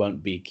Lions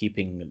won't be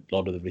keeping a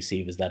lot of the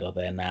receivers that are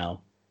there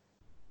now.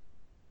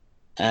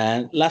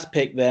 And last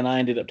pick then, I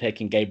ended up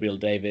taking Gabriel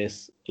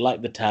Davis.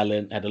 Liked the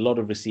talent, had a lot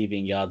of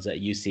receiving yards at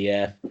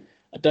UCF.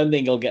 I don't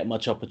think he'll get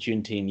much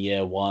opportunity in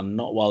year one,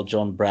 not while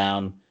John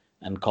Brown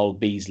and Cole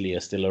Beasley are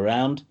still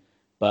around.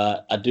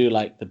 But I do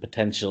like the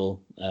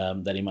potential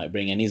that he might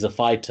bring. And he's a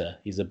fighter,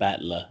 he's a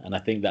battler. And I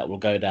think that will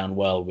go down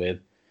well with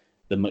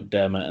the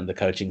McDermott and the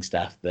coaching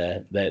staff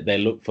there. They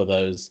look for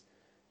those,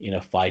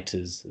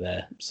 fighters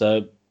there.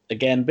 So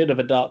again, bit of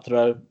a dart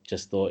throw.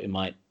 Just thought it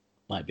might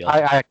be.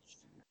 I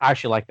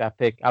actually like that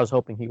pick. I was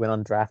hoping he went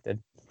undrafted.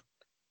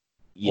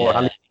 Yeah, or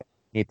at least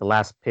need the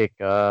last pick.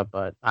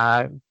 But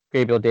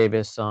Gabriel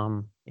Davis,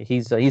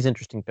 he's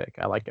interesting pick.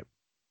 I like it.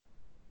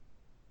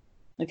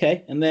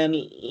 Okay, and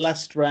then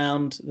last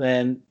round,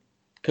 then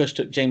Kush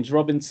took James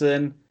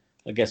Robinson.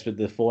 I guess with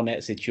the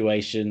Fournette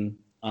situation,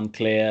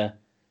 unclear.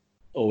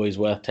 Always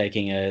worth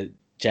taking a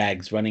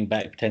Jags running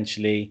back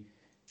potentially.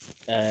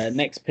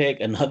 Next pick,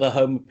 another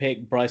home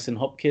pick, Bryson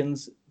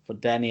Hopkins for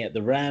Danny at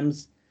the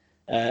Rams.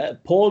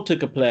 Paul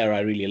took a player I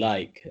really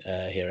like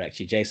here,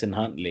 actually, Jason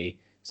Huntley.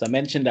 So I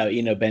mentioned how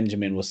Eno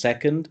Benjamin was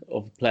second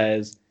of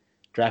players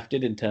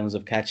drafted in terms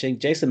of catching.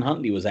 Jason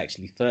Huntley was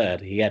actually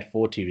third. He had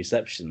 40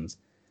 receptions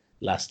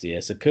last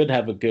year, so could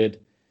have a good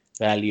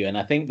value. And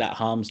I think that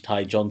harms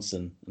Ty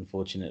Johnson,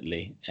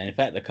 unfortunately. And in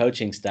fact, the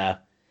coaching staff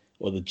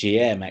or the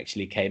GM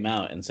actually came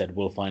out and said,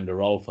 we'll find a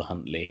role for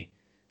Huntley.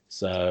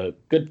 So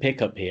good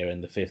pickup here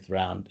in the 5th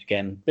round.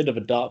 Again, bit of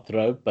a dart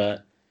throw,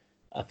 but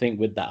I think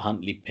with that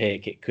Huntley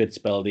pick, it could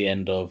spell the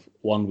end of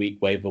 1 week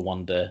waiver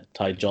wonder,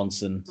 Ty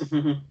Johnson.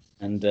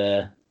 And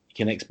you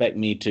can expect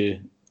me to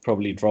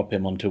probably drop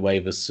him onto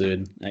waivers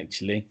soon,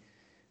 actually.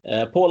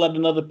 Paul had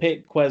another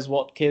pick, Quez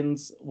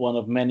Watkins, one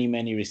of many,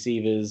 many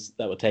receivers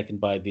that were taken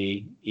by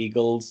the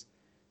Eagles.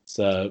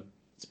 So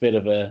it's a bit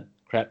of a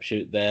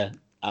crapshoot there.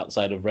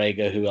 Outside of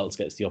Rager, who else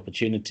gets the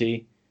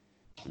opportunity?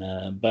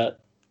 But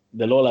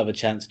they'll all have a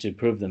chance to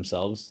prove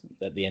themselves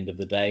at the end of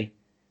the day.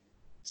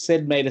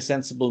 Sid made a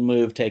sensible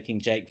move, taking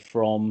Jake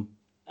Fromm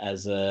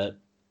as a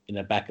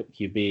backup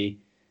QB.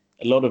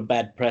 A lot of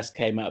bad press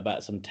came out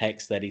about some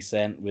text that he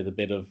sent with a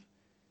bit of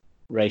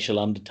racial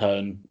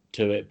undertone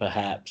to it,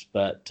 perhaps.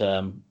 But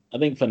I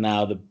think for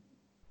now, the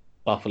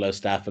Buffalo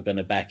staff are going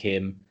to back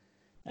him,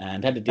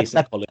 and had a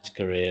decent college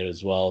career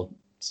as well.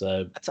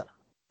 So that's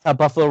how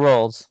Buffalo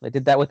rolls. They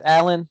did that with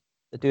Allen.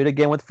 They do it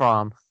again with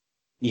Fromm.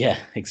 Yeah,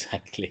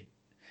 exactly.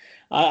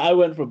 I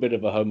went for a bit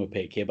of a homer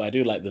pick here, but I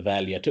do like the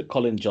value. I took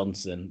Colin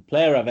Johnson,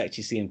 player I've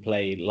actually seen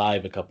play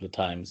live a couple of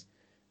times.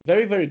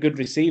 Very, very good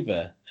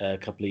receiver a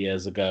couple of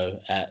years ago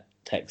at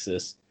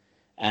Texas.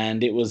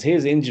 And it was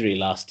his injury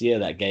last year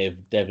that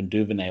gave Devin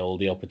Duvernay all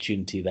the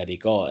opportunity that he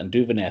got. And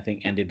Duvernay, I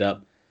think, ended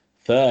up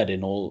third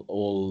in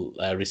all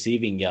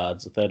receiving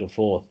yards, third or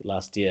fourth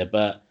last year.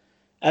 But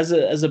as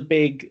a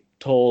big,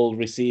 tall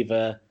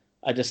receiver,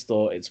 I just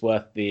thought it's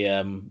worth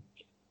the...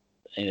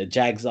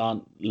 Jags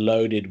aren't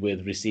loaded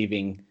with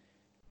receiving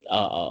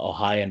or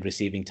high-end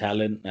receiving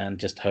talent, and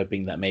just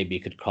hoping that maybe he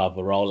could carve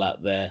a role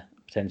out there,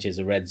 potentially as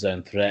a red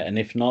zone threat. And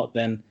if not,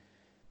 then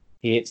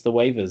he hits the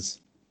waivers.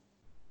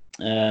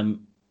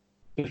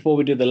 before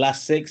we do the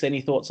last six,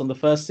 any thoughts on the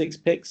first six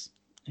picks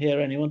here?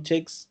 Anyone,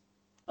 Chigs?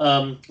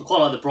 I quite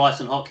like the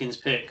Bryson Hopkins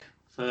pick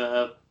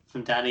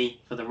from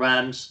Danny for the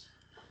Rams.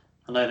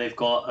 I know they've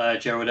got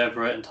Gerald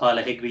Everett and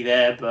Tyler Higbee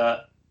there,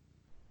 but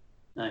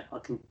no,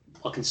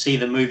 I can see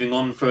them moving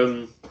on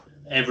from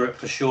Everett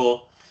for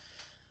sure.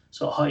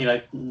 So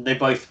they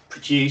both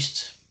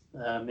produced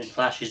in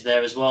flashes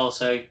there as well.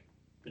 So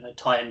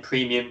Titan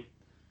premium,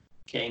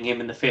 getting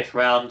him in the 5th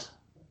round,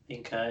 I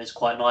think is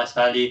quite nice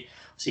value.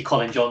 See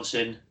Colin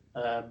Johnson,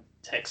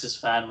 Texas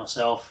fan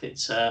myself.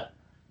 It's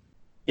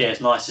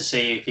nice to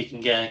see if he can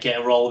get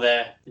a role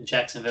there in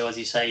Jacksonville. As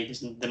you say,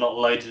 they're not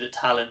loaded at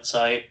talent,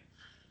 so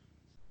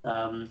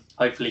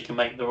hopefully he can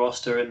make the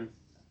roster and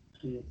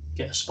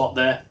get a spot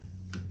there.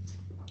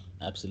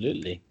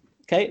 Absolutely.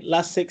 Okay,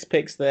 last 6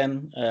 picks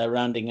then,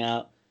 rounding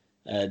out.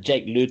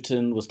 Jake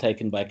Luton was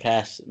taken by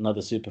Cash,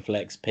 another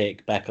Superflex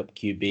pick, backup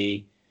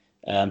QB.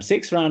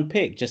 6th round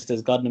pick, just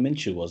as Gardner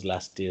Minshew was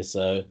last year.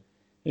 So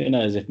who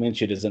knows, if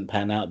Minshew doesn't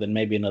pan out, then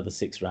maybe another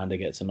 6th rounder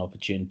gets an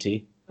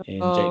opportunity in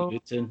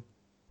Jake Luton.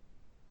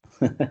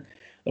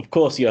 Of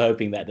course, you're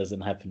hoping that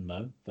doesn't happen,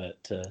 Mo,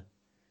 but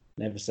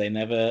never say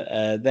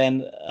never.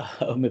 Then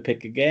Homer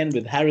pick again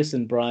with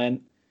Harrison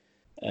Bryant,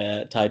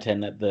 tight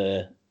end at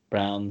the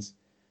Browns.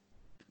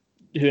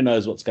 Who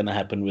knows what's going to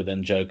happen with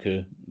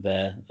Njoku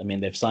there? I mean,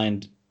 they've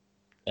signed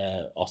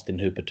Austin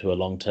Hooper to a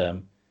long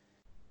term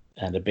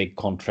and a big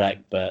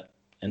contract, but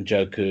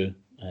Njoku,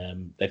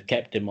 they've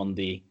kept him on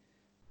the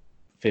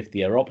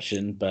 5th-year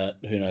option, but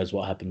who knows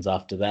what happens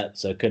after that?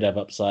 So could have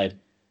upside.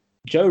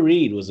 Joe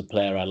Reed was a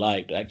player I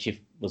liked.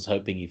 Actually, was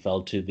hoping he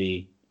fell to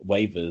the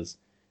waivers.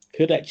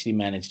 Could actually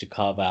manage to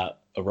carve out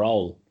a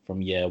role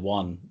from year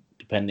 1,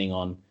 depending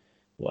on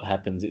what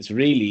happens. It's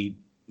really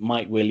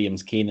Mike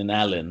Williams, Keenan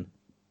Allen.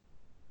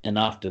 And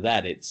after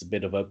that, it's a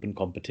bit of open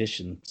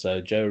competition.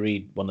 So Joe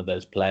Reed, one of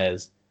those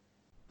players,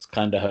 was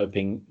kind of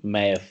hoping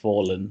may have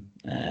fallen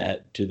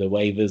to the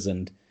waivers,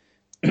 and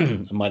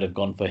I might have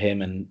gone for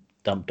him and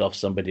dumped off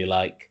somebody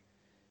like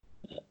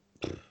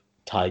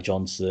Ty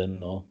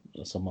Johnson or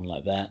someone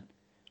like that.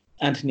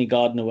 Anthony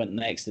Gardner went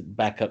next at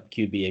backup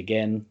QB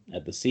again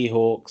at the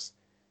Seahawks.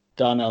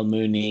 Darnell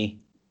Mooney,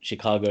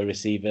 Chicago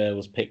receiver,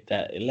 was picked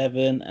at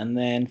 11. And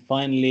then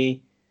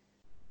finally,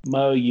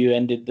 Mo, you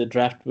ended the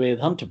draft with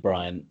Hunter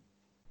Bryant.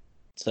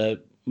 So,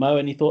 Mo,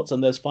 any thoughts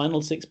on those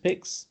final 6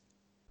 picks?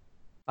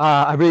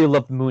 I really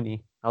loved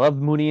Mooney. I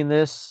loved Mooney in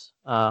this.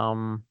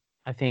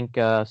 I think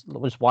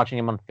just watching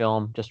him on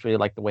film, just really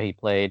liked the way he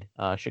played.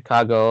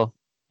 Chicago,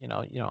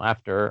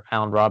 after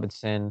Allen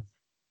Robinson,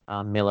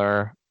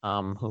 Miller,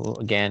 who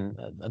again,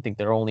 I think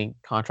they're only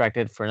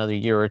contracted for another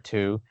year or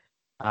 2.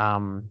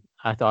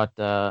 I thought,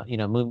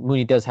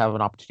 Mooney does have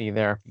an opportunity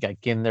there. You got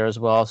Ginn there as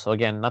well. So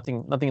again,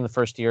 nothing in the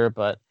first year,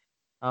 but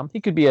he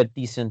could be a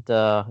decent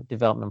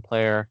development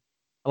player.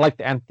 I like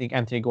the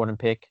Anthony Gordon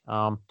pick.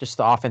 Just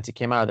the offense that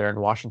came out of there in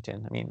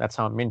Washington. I mean, that's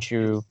how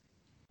Minshew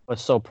was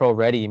so pro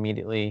ready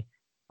immediately.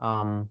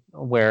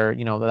 Where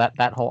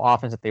that whole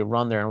offense that they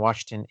run there in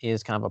Washington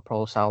is kind of a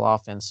pro style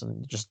offense,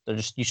 and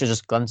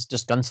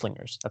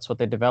gunslingers. That's what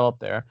they developed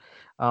there.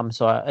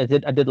 So I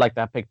did like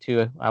that pick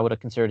too. I would have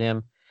considered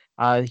him.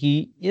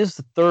 He is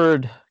the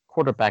 3rd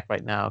quarterback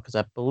right now because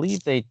I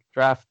believe they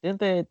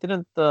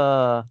didn't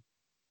the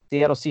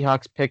Seattle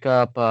Seahawks pick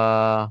up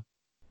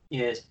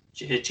Yes,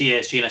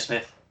 Geno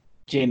Smith.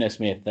 Geno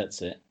Smith,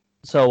 that's it.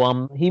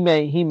 So he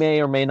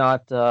may or may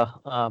not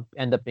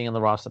end up being on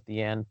the roster at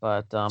the end,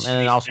 but and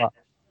then also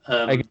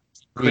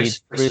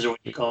Chris has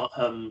already got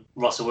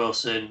Russell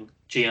Wilson,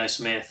 Geno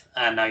Smith,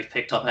 and now he's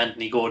picked up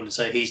Anthony Gordon,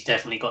 so he's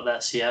definitely got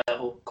that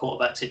Seattle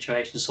quarterback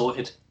situation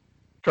sorted.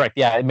 Correct.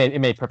 Yeah, it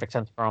made perfect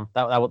sense for him.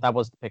 That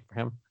was the pick for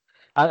him.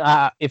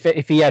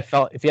 If he had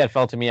fell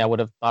to me, I would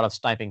have thought of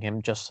sniping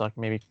him just so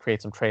maybe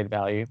create some trade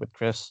value with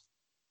Chris.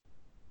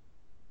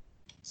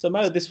 So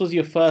Mo, this was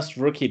your first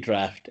rookie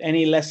draft.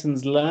 Any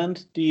lessons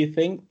learned, do you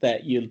think,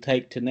 that you'll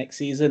take to next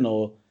season?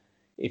 Or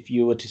if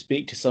you were to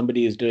speak to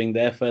somebody who's doing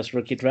their first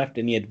rookie draft,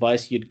 any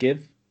advice you'd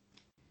give?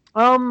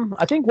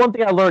 I think one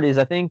thing I learned is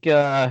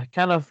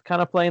kind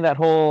of playing that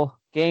whole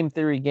game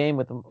theory game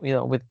with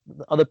with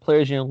other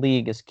players in your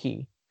league is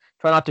key.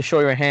 Try not to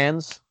show your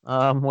hands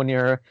when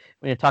you're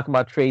talking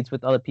about trades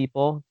with other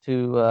people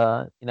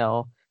to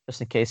just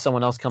in case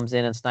someone else comes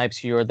in and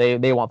snipes you or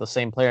they want the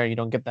same player and you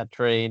don't get that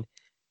trade.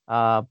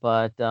 I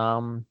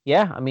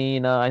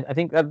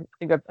think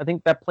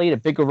that played a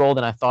bigger role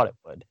than I thought it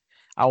would.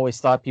 I always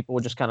thought people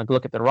would just kind of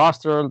look at their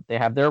roster, they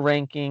have their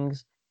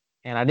rankings,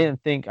 and I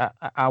didn't think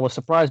I was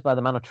surprised by the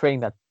amount of trading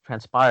that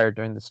transpired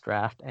during this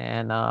draft,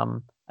 and I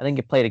think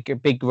it played a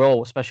big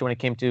role, especially when it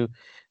came to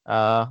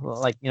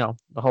the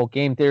whole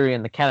game theory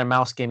and the cat and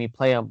mouse game you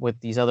play with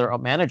these other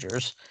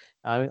managers.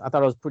 I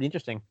thought it was pretty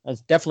interesting.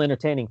 It's definitely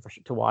entertaining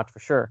to watch for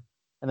sure.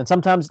 And then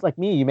sometimes, like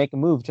me, you make a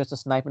move just to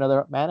snipe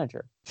another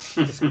manager.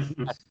 So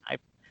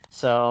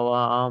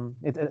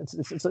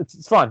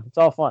it's fun. It's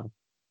all fun.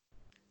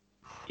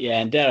 Yeah,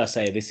 and dare I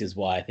say, this is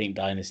why I think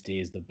Dynasty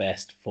is the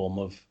best form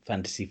of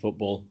fantasy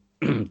football.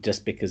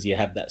 Just because you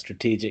have that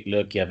strategic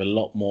look, you have a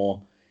lot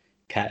more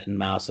cat and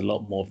mouse, a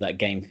lot more of that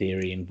game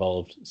theory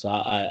involved. So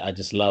I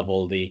just love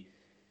all the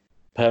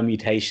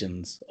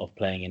permutations of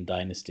playing in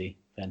Dynasty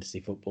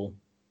fantasy football.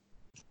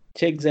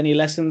 Chigs, any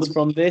lessons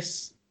from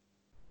this?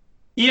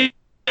 Yeah,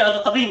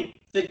 I think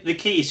the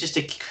key is just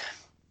to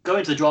go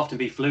into the draft and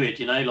be fluid.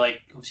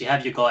 Like obviously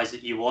have your guys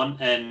that you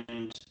want,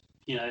 and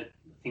I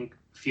think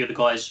a few of the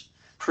guys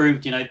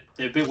proved they're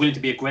a bit willing to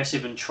be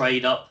aggressive and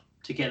trade up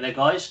to get their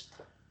guys.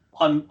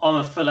 I'm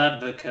a full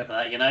advocate of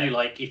that.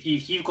 Like if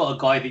you've got a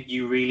guy that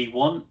you really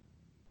want,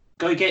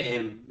 go get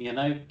him.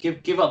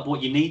 Give up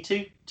what you need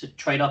to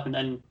trade up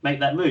and make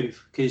that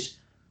move, because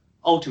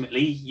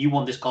ultimately you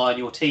want this guy on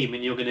your team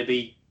and you're going to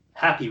be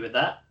happy with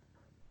that,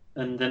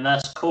 and then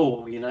that's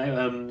cool.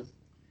 The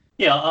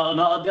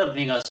other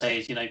thing I'd say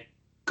is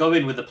go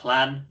in with a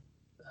plan,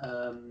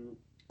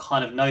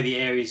 kind of know the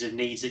areas of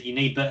needs that you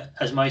need, but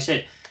as Mo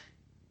said,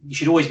 you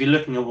should always be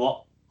looking at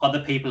what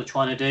other people are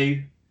trying to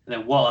do,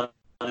 what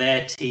are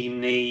their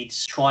team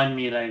needs, try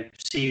and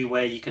see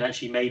where you can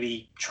actually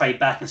maybe trade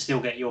back and still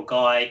get your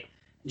guy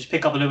and just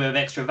pick up a little bit of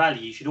extra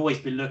value. You should always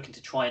be looking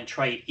to try and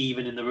trade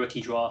even in the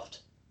rookie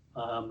draft,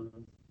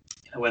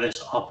 whether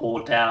it's up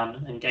or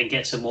down, and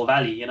get some more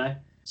value.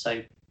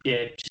 So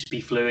yeah, just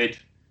be fluid.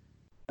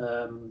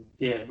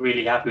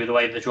 Really happy with the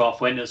way the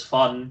draft went. It was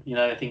fun.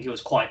 I think it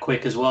was quite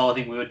quick as well. I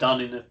think we were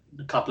done in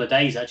a couple of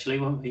days actually,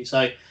 weren't we?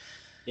 So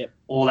yep.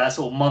 All that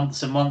sort of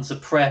months and months of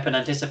prep and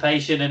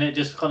anticipation, and it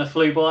just kind of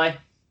flew by.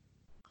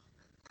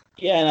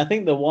 Yeah, and I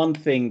think the one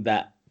thing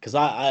that, because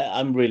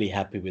I'm really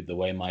happy with the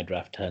way my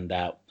draft turned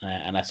out,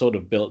 and I sort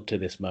of built to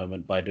this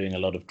moment by doing a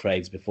lot of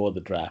trades before the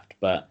draft,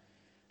 but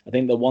I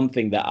think the one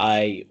thing that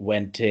I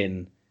went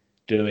in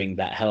doing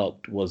that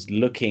helped was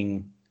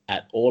looking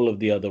at all of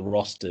the other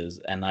rosters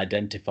and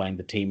identifying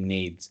the team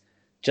needs,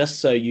 just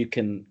so you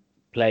can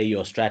play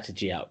your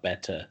strategy out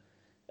better.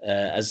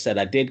 As I said,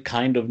 I did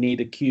kind of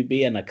need a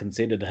QB, and I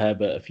considered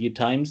Herbert a few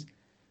times,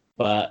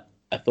 but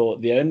I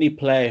thought the only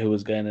player who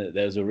was there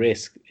was a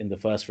risk in the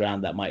first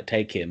round that might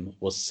take him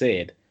was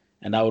Sid,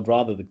 and I would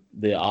rather the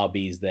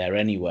RBs there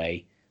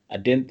anyway. I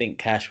didn't think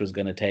Cash was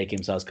going to take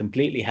him, so I was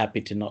completely happy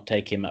to not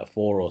take him at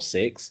 4 or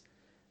 6.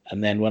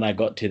 And then when I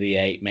got to the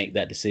 8, make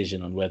that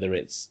decision on whether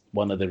it's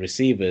one of the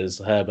receivers,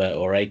 Herbert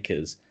or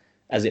Akers.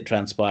 As it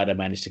transpired, I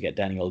managed to get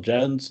Daniel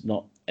Jones.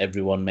 Not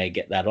everyone may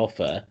get that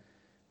offer,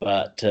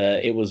 but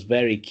it was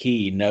very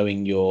key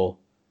knowing your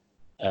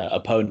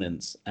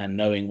opponents and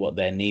knowing what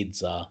their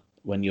needs are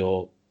when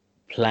you're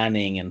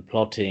planning and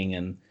plotting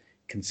and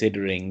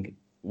considering,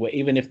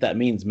 even if that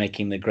means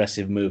making an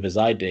aggressive move as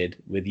I did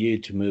with you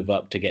to move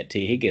up to get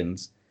T.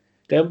 Higgins.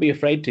 Don't be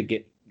afraid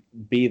to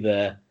be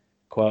the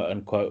quote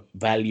unquote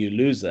value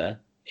loser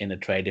in a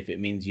trade if it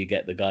means you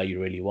get the guy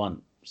you really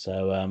want.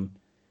 So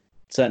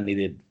certainly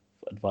the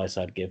advice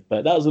I'd give.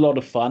 But that was a lot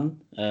of fun.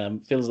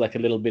 Feels like a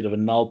little bit of a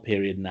null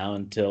period now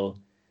until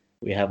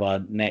we have our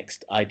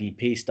next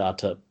IDP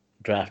startup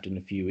draft in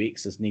a few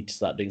weeks. Just need to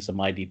start doing some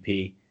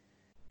IDP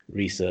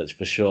research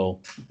for sure.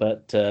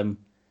 But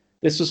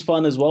this was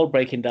fun as well,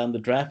 breaking down the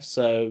draft.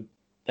 So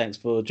thanks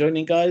for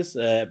joining, guys.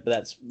 But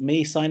that's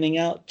me signing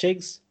out.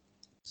 Chigs.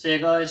 See you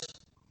guys.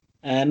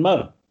 And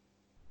Mo.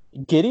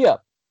 Giddy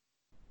up.